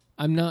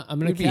 I'm going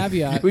to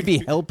caveat. We'd be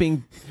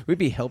helping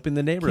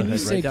the neighborhood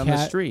say right down the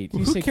cat- street. Can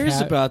you Who say cares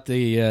cat- about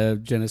the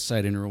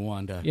genocide in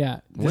Rwanda?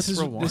 Yeah, What's this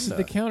is Rwanda?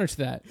 the counter to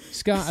that.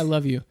 Scott, I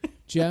love you.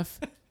 Jeff,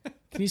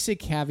 can you say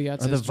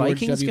caveats? Are the as George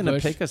Vikings W. going to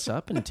Bush? pick us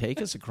up and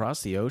take us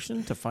across the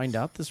ocean to find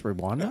out this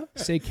Rwanda?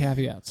 Say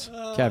caveats.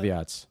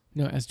 Caveats.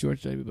 No, as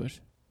George W. Bush.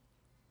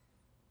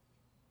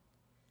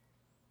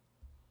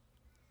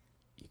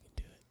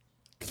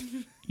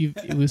 You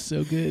can do it. It was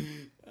so good.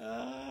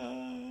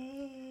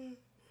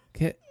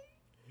 Okay.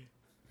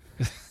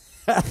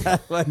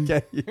 Like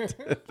you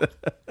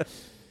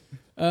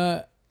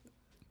But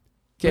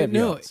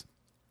no. Caveats.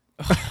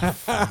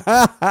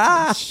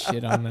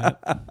 Shit on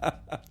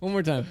that. One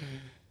more time.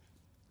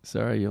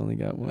 Sorry, you only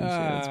got one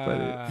chance,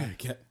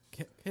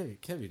 buddy.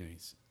 Kevin,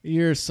 he's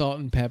Your salt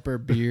and pepper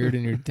beard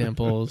and your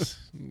dimples,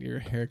 your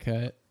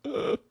haircut.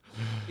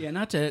 yeah.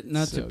 Not to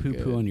So poo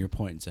poo good. on your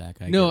point, Zach.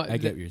 I No,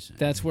 get what you're saying.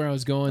 That's where I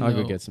was going. I'll go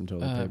though. get some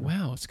toilet paper.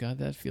 Wow, Scott,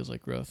 that feels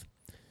like growth.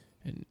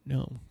 And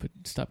no, but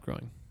stop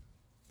growing.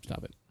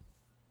 Stop it.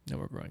 No,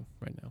 we're growing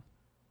right now.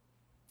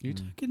 You're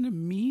talking to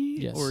me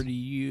Yes. or to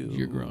you?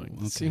 You're growing.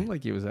 It seemed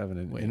like he was having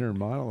an Wait. inner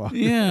monologue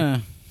Yeah.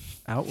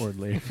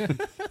 outwardly.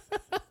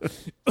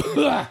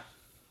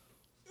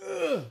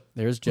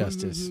 There's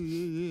justice.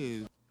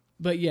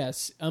 But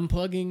yes,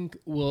 unplugging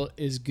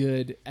is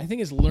good. I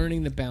think it's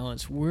learning the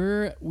balance.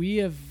 We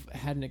have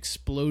had an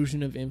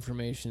explosion of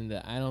information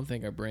that I don't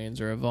think our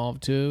brains are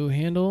evolved to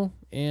handle,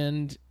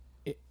 and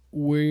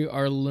we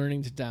are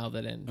learning to dial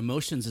that in.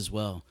 Emotions as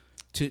well.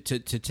 To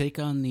take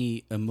on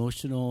the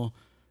emotional,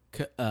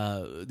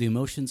 the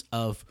emotions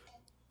of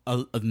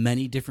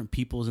many different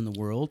peoples in the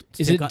world.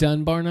 Is it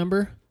Dunbar's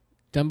number?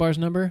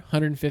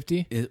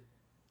 150?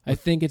 I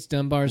think it's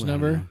Dunbar's Well, I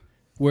don't number, know.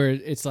 where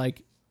it's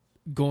like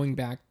going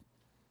back.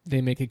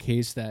 They make a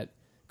case that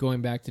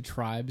going back to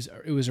tribes,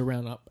 it was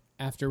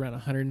after around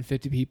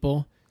 150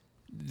 people,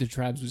 the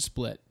tribes would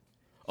split.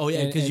 Oh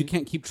yeah, because you and-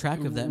 can't keep track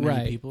of that many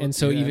Right. people. And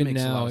so Yeah, that even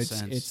makes a lot now, of it's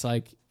sense.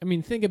 like, I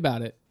mean, think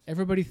about it.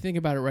 Everybody think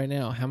about it right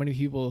now. How many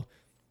people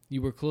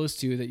you were close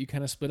to that you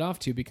kind of split off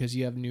to because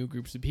you have new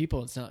groups of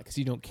people. It's not because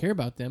you don't care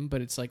about them, but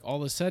it's like all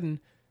of a sudden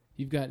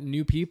you've got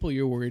new people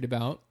you're worried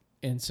about,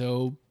 and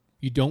so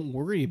you don't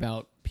worry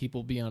about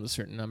people beyond a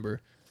certain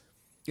number.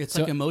 It's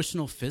So- like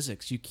emotional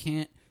physics. You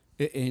can't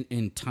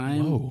in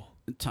time. Whoa.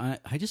 Time.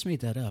 I just made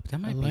that up. That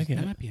might like be it.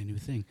 that might be a new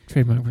thing.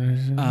 Trademark.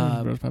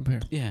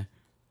 Yeah.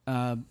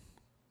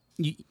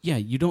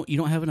 You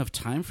don't have enough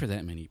time for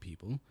that many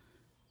people.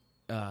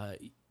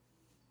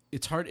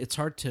 It's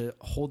hard to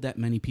hold that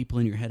many people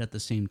in your head at the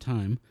same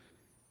time.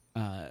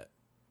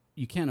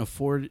 You can't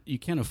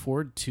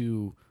afford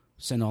to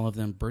send all of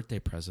them birthday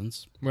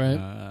presents.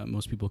 Right.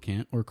 Most people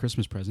can't, or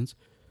Christmas presents.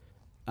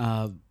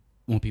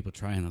 Well, people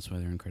try, and that's why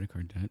they're in credit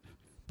card debt.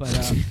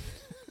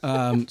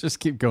 But Just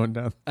keep going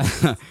down.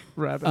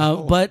 Rabbit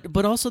hole.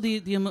 but also the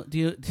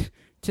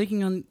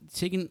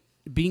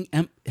being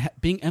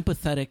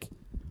empathetic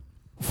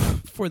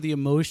for the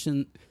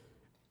emotion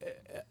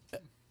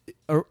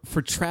or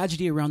for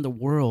tragedy around the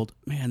world,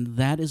 man,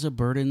 that is a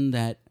burden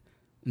that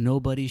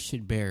nobody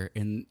should bear.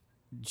 And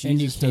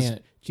Jesus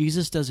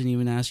doesn't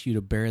even ask you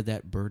to bear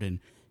that burden.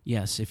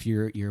 Yes, if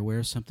you're aware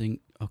of something,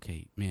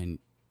 okay, man,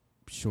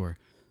 sure,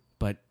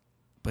 but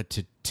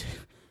to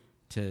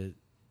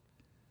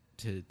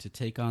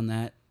take on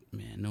that,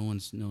 man, no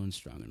one's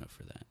strong enough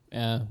for that.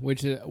 Yeah,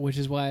 which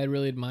is why I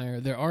really admire.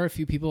 There are a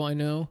few people I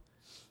know,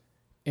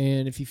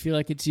 and if you feel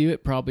like it's you,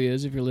 it probably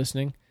is if you're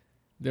listening.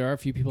 There are a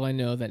few people I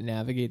know that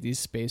navigate these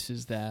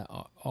spaces that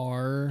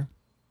are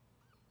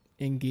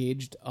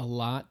engaged a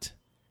lot,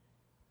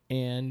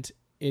 and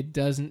it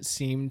doesn't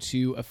seem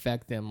to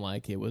affect them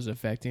like it was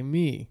affecting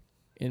me.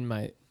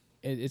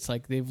 It's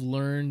like they've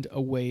learned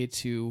a way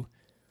to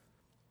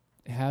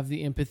have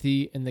the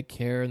empathy and the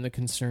care and the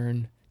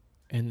concern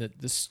and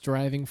the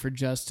striving for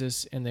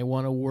justice, and they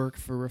want to work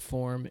for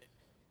reform,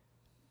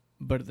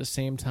 but at the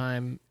same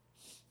time,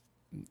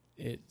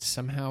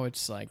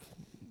 it's like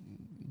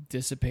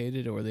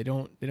dissipated, or they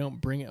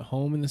don't bring it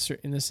home in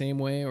the same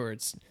way, or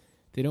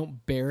they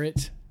don't bear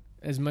it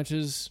as much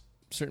as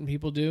certain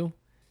people do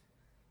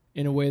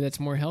in a way that's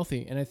more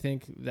healthy. And I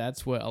think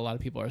that's what a lot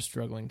of people are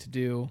struggling to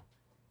do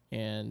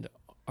and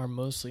are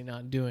mostly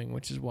not doing,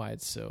 which is why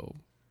it's so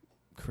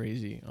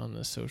crazy on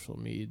the social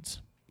medias.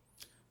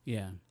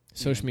 Yeah.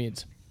 Social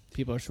medias.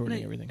 People are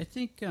shortening everything. I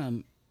think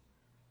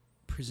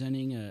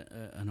presenting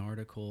an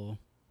article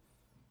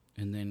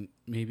and then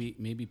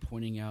maybe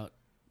pointing out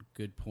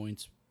good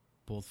points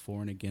both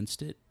for and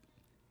against it.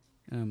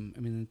 I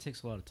mean, it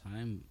takes a lot of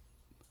time,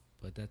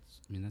 but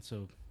that's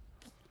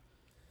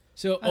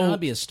so that'll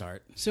be a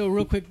start. So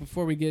real quick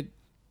before we get,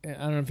 I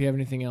don't know if you have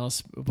anything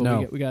else, but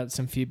No. we got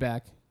some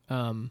feedback.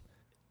 An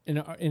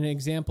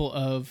example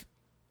of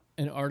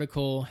an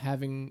article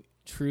having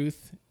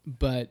truth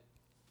but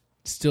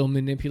still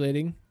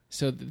manipulating.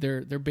 So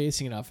they're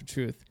basing it off of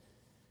truth.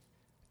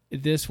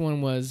 This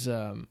one was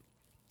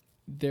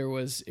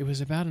it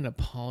was about an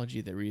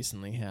apology that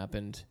recently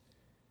happened.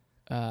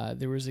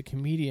 There was a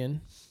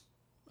comedian.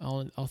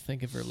 I'll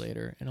think of her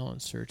later and I'll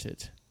insert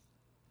it.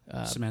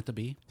 Samantha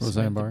Bee?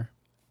 Roseanne Barr?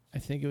 I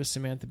think it was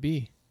Samantha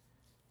Bee.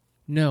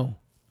 No.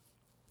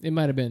 It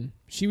might have been.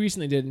 She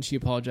recently did, and she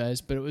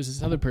apologized, but it was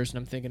this other person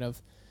I'm thinking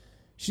of.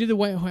 She did the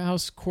White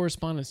House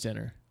Correspondents'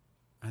 Dinner.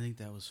 I think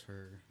that was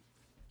her.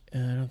 I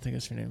don't think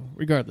that's her name.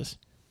 Regardless.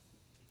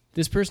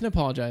 This person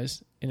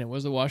apologized, and it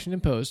was the Washington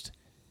Post.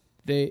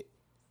 They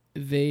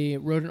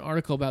wrote an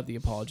article about the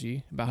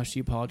apology, about how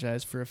she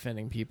apologized for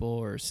offending people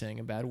or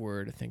saying a bad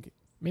word. I think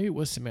maybe it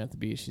was Samantha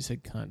Bee. She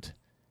said cunt.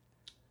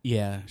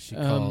 Yeah, she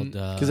called...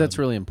 Because that's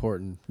really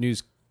important.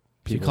 News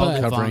people called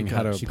covering Ivanka.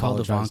 how to She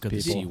called apologize Ivanka to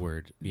the people. C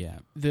word. Yeah.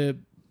 The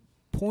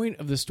point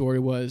of the story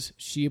was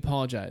she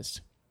apologized.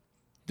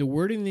 The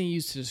wording they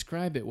used to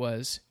describe it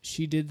was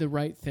she did the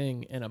right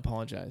thing and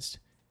apologized.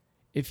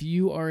 If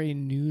you are a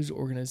news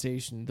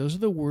organization, those are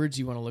the words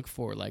you want to look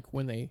for. Like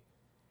when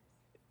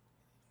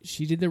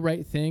she did the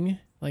right thing,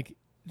 like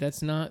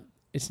it's not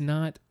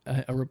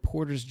a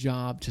reporter's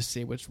job to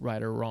say what's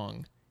right or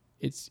wrong.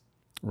 It's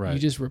Right. you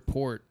just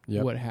report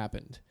Yep. what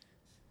happened.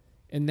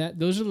 And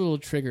those are the little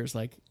triggers.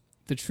 Like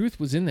the truth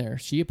was in there.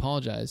 She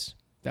apologized.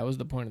 That was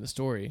the point of the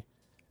story.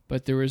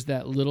 But there was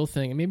that little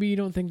thing. And maybe you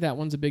don't think that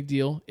one's a big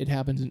deal. It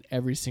happens in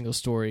every single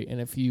story. And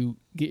if you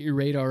get your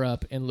radar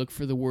up and look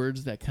for the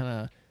words that kind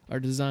of are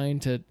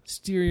designed to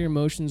steer your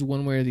emotions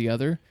one way or the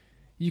other,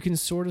 you can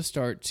sort of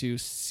start to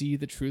see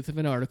the truth of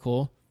an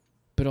article,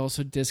 but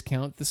also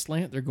discount the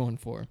slant they're going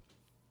for.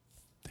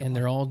 And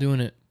they're all doing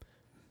it.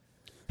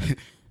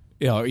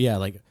 Yeah,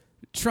 like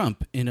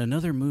Trump in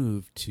another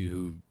move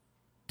to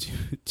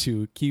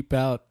keep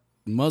out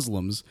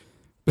Muslims.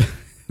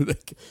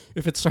 Like,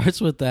 if it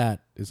starts with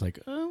that, it's like,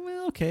 oh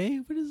well, okay,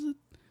 what is it?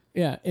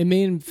 Yeah, it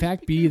may in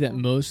fact be that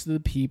most of the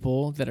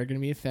people that are going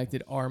to be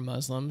affected are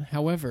Muslim.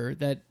 However,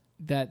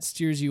 that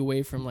steers you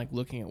away from like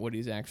looking at what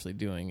he's actually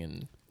doing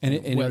and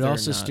it would whether or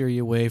also not steer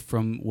you away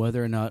from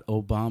whether or not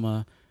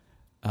Obama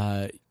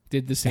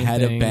did the same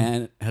had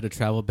thing. a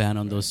travel ban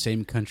on those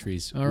same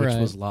countries, All which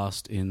right. was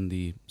lost in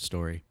the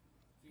story.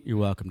 You're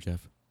welcome,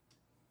 Jeff.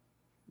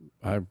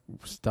 I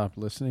stopped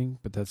listening,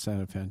 but that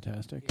sounded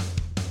fantastic.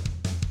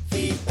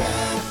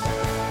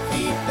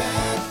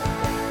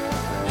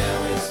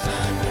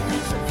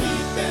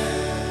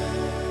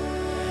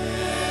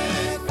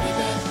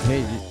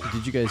 Hey,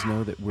 did you guys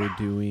know that we're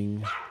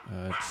doing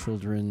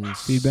children's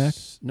Feedback?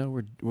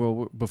 No,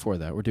 before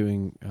that, we're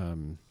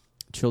doing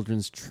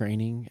children's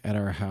training at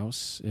our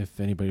house. If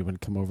anybody would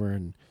come over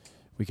and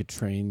we could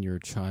train your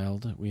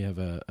child, we have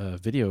a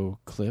video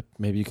clip.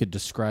 Maybe you could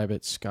describe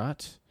it,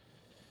 Scott.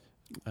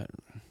 All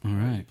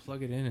right.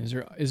 Plug it in.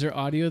 Is there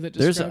audio that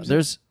describes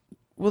it?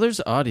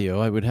 There's audio.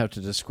 I would have to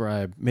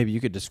describe. Maybe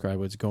you could describe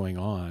what's going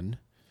on.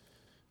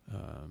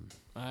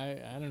 I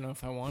don't know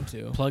if I want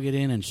to. Plug it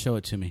in and show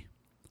it to me,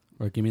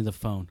 or give me the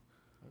phone.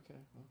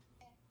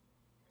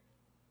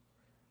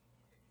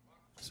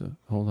 So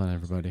hold on,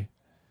 everybody.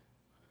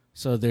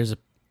 So there's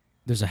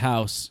a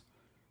house.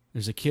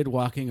 There's a kid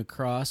walking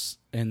across,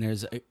 and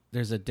there's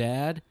a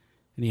dad,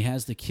 and he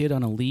has the kid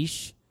on a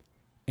leash,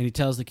 and he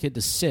tells the kid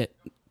to sit.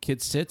 Kid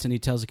sits, and he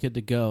tells the kid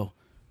to go.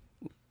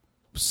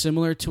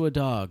 Similar to a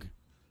dog,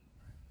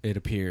 it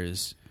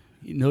appears.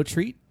 No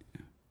treat.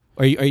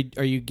 Are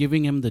you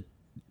giving him the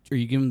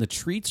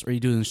treats, or are you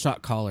doing the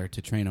shot collar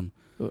to train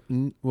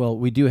him? Well,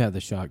 we do have the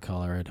shot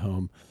collar at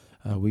home.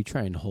 We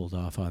try and hold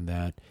off on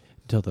that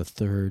until the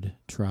third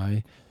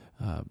try.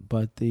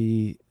 But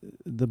the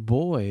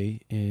boy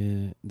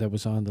that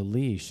was on the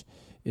leash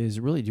is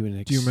really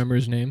doing. Do you remember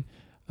his name?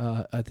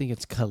 I think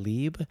it's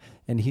Khalib,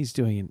 and he's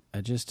doing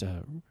just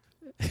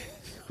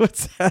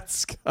what's that,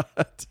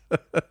 Scott?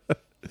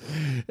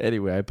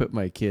 Anyway, I put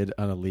my kid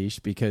on a leash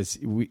because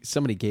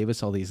somebody gave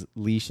us all these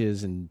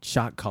leashes and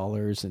shot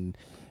collars,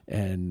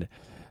 and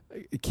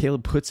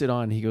Caleb puts it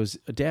on. He goes,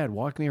 "Dad,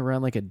 walk me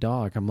around like a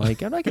dog." I'm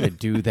like, "I'm not going to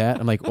do that."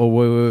 I'm like, "Oh,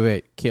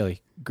 wait, Kaylee,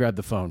 grab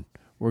the phone.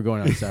 We're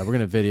going outside. We're going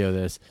to video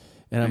this."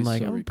 And I'm I like,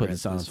 so I'm going to put regret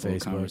this on this whole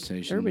Facebook.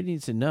 conversation. Everybody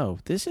needs to know.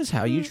 This is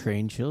how you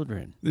train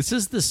children. This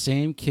is the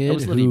same I kid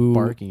was literally who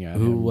barking at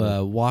him,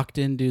 but- walked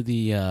into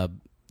the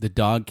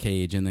dog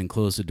cage and then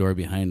closed the door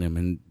behind him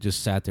and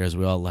just sat there as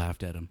we all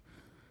laughed at him.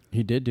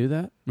 He did do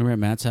that? Remember at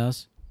Matt's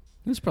house?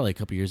 It was probably a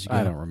couple years ago.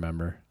 I don't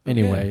remember.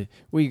 Anyway,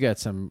 we got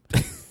some...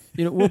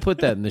 we'll put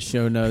that in the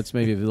show notes,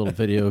 maybe a little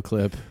video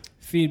clip.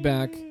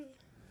 Feedback.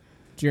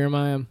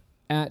 Jeremiah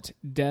at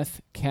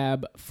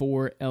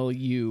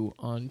DeathCab4LU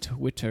on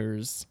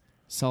Twitters.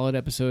 Solid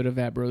episode of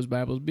At Bros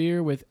Bibles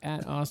Beer with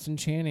at Austin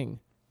Channing.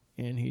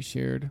 And he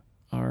shared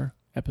our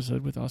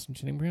episode with Austin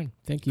Channing Brown.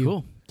 Thank you.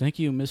 Cool. Thank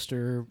you,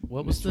 Mr.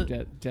 What was Mr.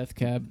 the...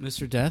 DeathCab.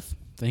 Mr. Death.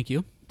 Thank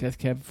you.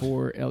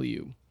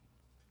 DeathCab4LU.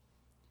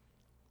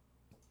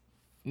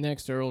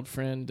 Next, our old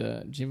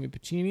friend Jimmy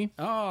Pacini.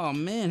 Oh,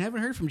 man.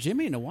 Haven't heard from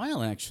Jimmy in a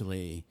while,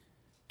 actually.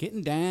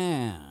 Getting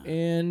down.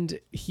 And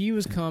he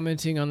was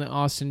commenting on the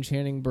Austin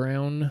Channing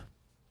Brown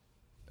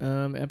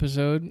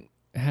episode.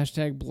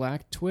 Hashtag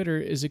Black Twitter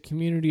is a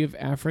community of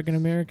African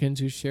Americans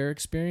who share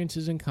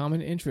experiences and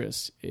common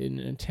interests. In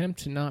an attempt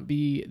to not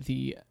be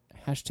the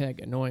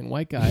hashtag annoying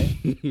white guy,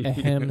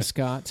 ahem,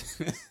 Scott,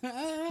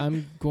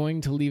 I'm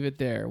going to leave it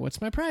there. What's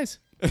my prize?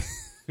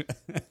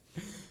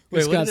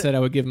 Scott said I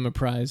would give him a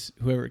prize,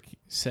 whoever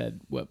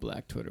said what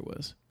Black Twitter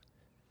was.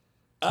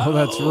 Oh,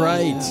 that's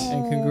right.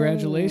 And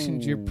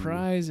congratulations, your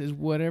prize is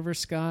whatever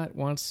Scott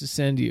wants to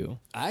send you.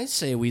 I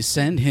say we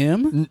send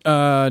him.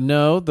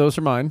 No, those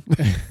are mine.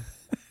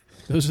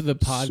 Those are the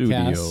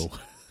podcasts. Studio.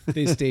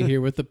 They stay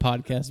here with the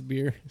podcast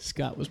beer.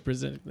 Scott was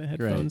presenting the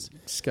headphones.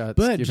 Right. Scott's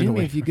But giving Jimmy,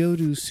 away. if you go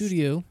to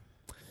Studio,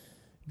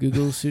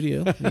 Google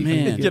Studio, you can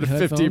Man. Get a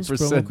headphones, 15%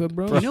 promo code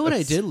bro. You know what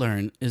I did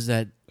learn is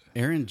that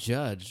Aaron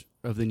Judge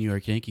of the New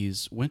York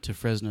Yankees went to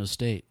Fresno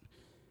State.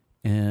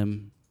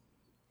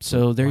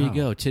 So there you Wow.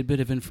 go.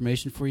 Tidbit of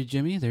information for you,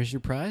 Jimmy. There's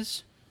your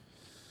prize.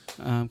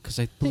 Because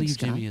I believe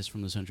Scott. Jimmy is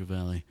from the Central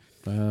Valley.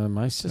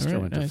 My sister All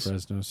right, went nice. to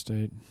Fresno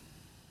State.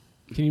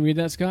 Can you read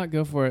that, Scott?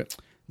 Go for it.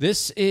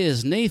 This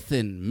is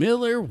Nathan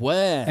Miller At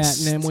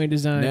West. Namway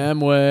Design.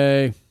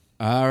 Namway.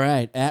 All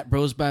right. At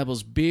Bros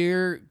Bibles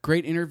Beer.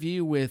 Great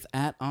interview with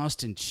at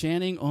Austin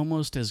Channing.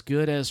 Almost as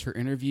good as her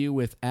interview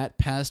with at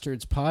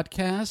Pastards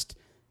Podcast.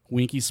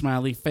 Winky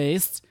smiley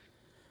face.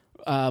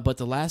 But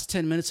the last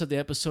 10 minutes of the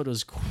episode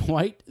was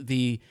quite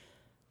the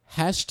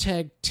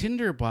hashtag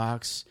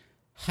Tinderbox.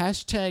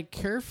 Hashtag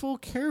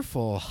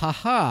careful.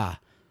 Haha.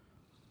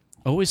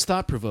 Always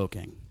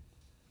thought-provoking.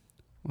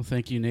 Well,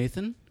 thank you,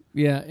 Nathan.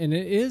 Yeah, and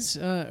it is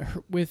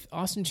with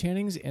Austin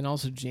Channing's and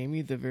also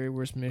Jamie, the Very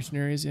Worst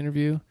Missionaries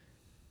interview.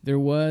 There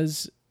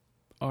was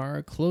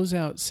our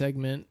closeout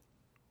segment.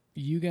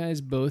 You guys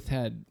both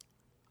had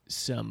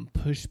some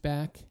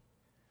pushback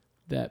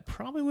that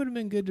probably would have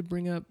been good to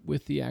bring up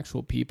with the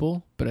actual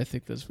people, but I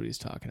think that's what he's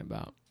talking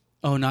about.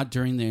 Oh, not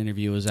during the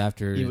interview. It was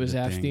after. It was the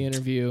after thing. the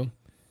interview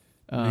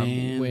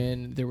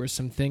when there were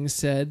some things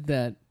said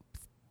that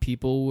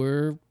people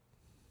were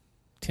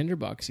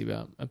tinderboxy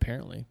about,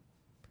 apparently.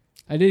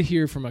 I did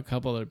hear from a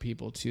couple other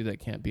people, too, that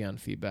can't be on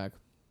feedback.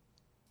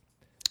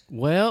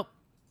 Well,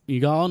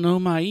 you all know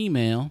my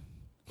email.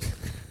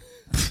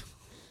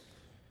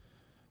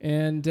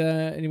 And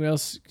anybody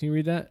else, can you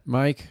read that?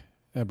 Mike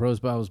at Bros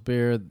Bibles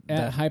Beer.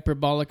 At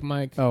Hyperbolic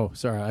Mike. Oh,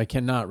 sorry. I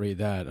cannot read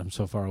that. I'm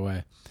so far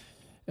away.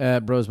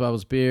 At Bros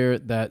Bibles Beer,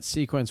 that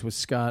sequence with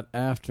Scott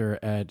after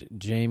at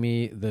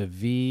Jamie, the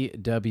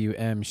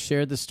VWM,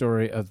 shared the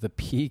story of the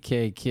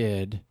PK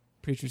kid.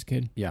 Preacher's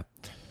Kid. Yeah.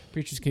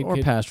 Preacher's Kid. Or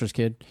pastor's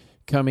kid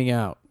coming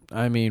out.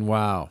 I mean,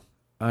 wow.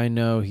 I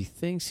know he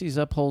thinks he's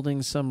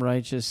upholding some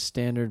righteous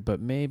standard, but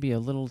maybe a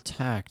little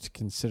tact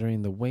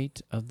considering the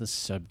weight of the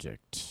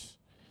subject.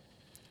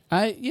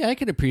 I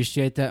could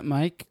appreciate that,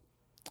 Mike.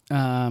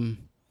 It's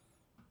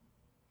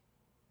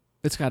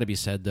got to be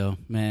said, though,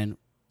 man.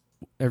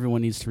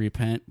 Everyone needs to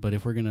repent, but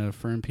if we're going to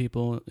affirm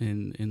people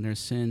in their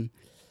sin,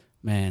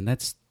 man,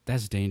 that's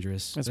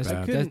dangerous. That's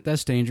bad.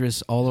 That's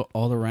dangerous all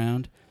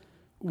around.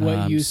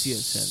 What you see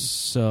as sin.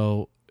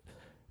 So,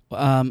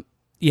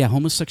 yeah,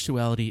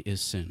 homosexuality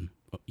is sin.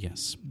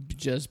 Yes.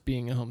 Just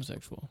being a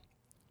homosexual.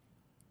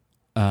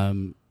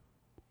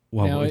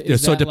 Well, Now,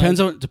 is so it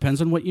that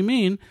depends on what you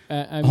mean.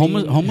 I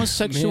mean,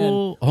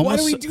 Homosexual. man, why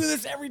do we do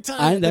this every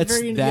time? At the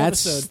very end of the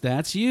episode?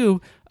 That's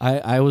you.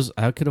 I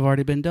could have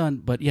already been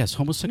done, but yes,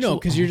 homosexual. No,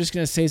 because you're just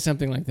going to say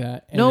something like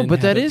that. And No, then but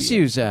have that it is be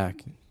you, it.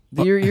 Zach.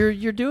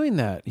 You're doing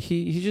that.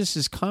 He just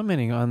is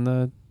commenting on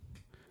the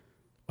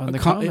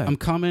comment. I'm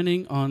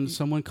commenting on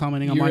someone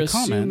commenting You're on my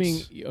assuming,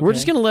 comments. We're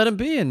just going to let him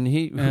be, and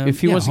if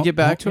he yeah, wants to get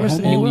back to us,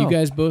 then he And will. you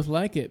guys both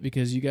like it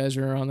because you guys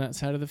are on that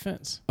side of the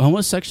fence.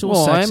 Homosexual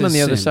well, sex I'm on is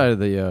the other sin. side of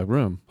the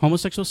room.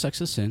 Homosexual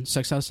sex is sin.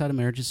 Sex outside of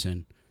marriage is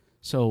sin.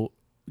 So,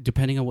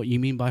 depending on what you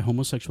mean by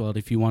homosexuality,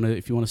 if you want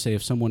to say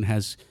if someone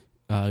has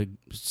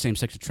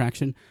same-sex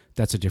attraction,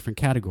 that's a different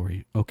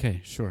category.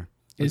 Okay, sure.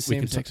 Is We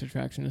can same-sex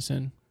attraction a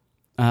sin?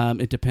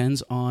 It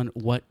depends on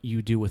what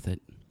you do with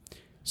it.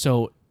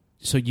 So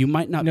you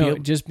might not be No,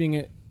 able, just being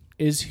it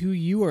is who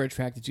you are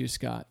attracted to,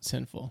 Scott,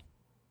 sinful.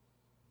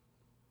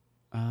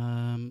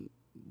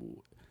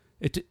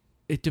 No,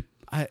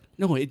 it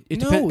No, depends. It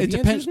the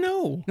depends. answer's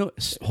no. No,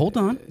 hold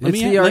on. It's the Let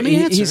me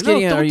answer. he's No,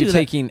 getting at, don't are you do that.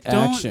 taking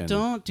action?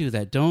 Don't do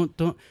that.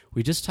 Don't.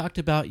 We just talked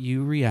about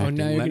you Oh, reacting.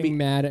 now you're Let getting me,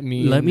 mad at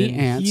me. let and me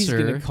then He's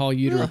answer. going to call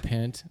you to No.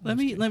 repent. Let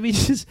me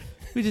just.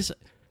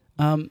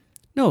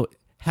 No.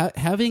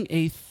 Having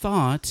a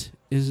thought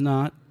is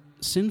not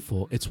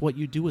sinful. It's what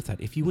you do with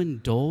that. If you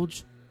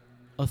indulge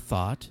a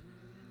thought,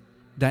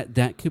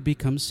 that could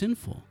become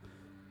sinful.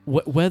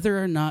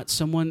 Whether or not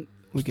someone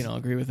We can all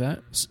agree with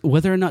that.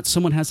 whether or not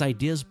someone has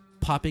ideas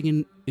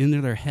popping into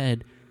their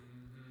head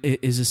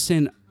is a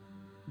sin.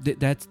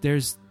 That's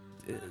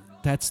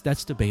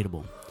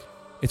debatable.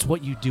 It's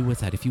what you do with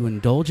that. If you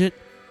indulge it,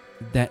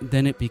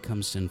 then it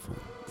becomes sinful.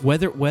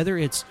 Whether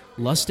it's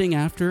lusting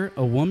after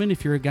a woman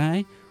if you're a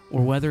guy,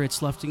 or whether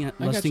it's lusting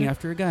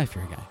after a guy if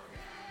you're a guy.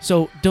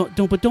 So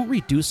don't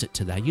reduce it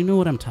to that. You know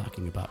what I'm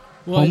talking about.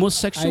 Well,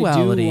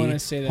 Homosexuality, I do wanna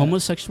say that.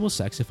 homosexual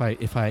sex.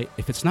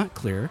 If it's not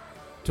clear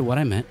to what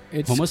I meant,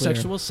 It's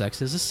homosexual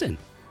sex is a sin.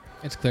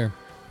 It's clear.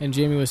 And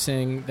Jamie was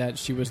saying that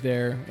she was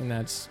there, and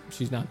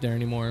she's not there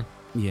anymore.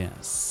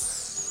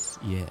 Yes.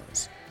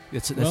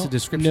 That's Well, a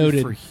description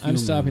noted. for humans. I'm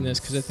stopping this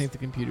because I think the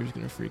computer's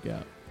going to freak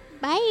out.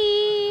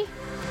 Bye.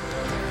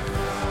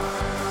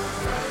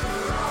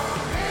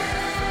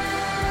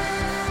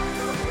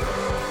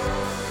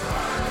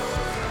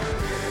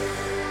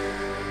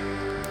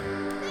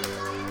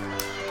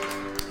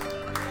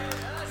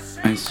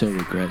 I so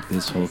regret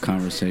this whole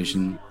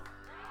conversation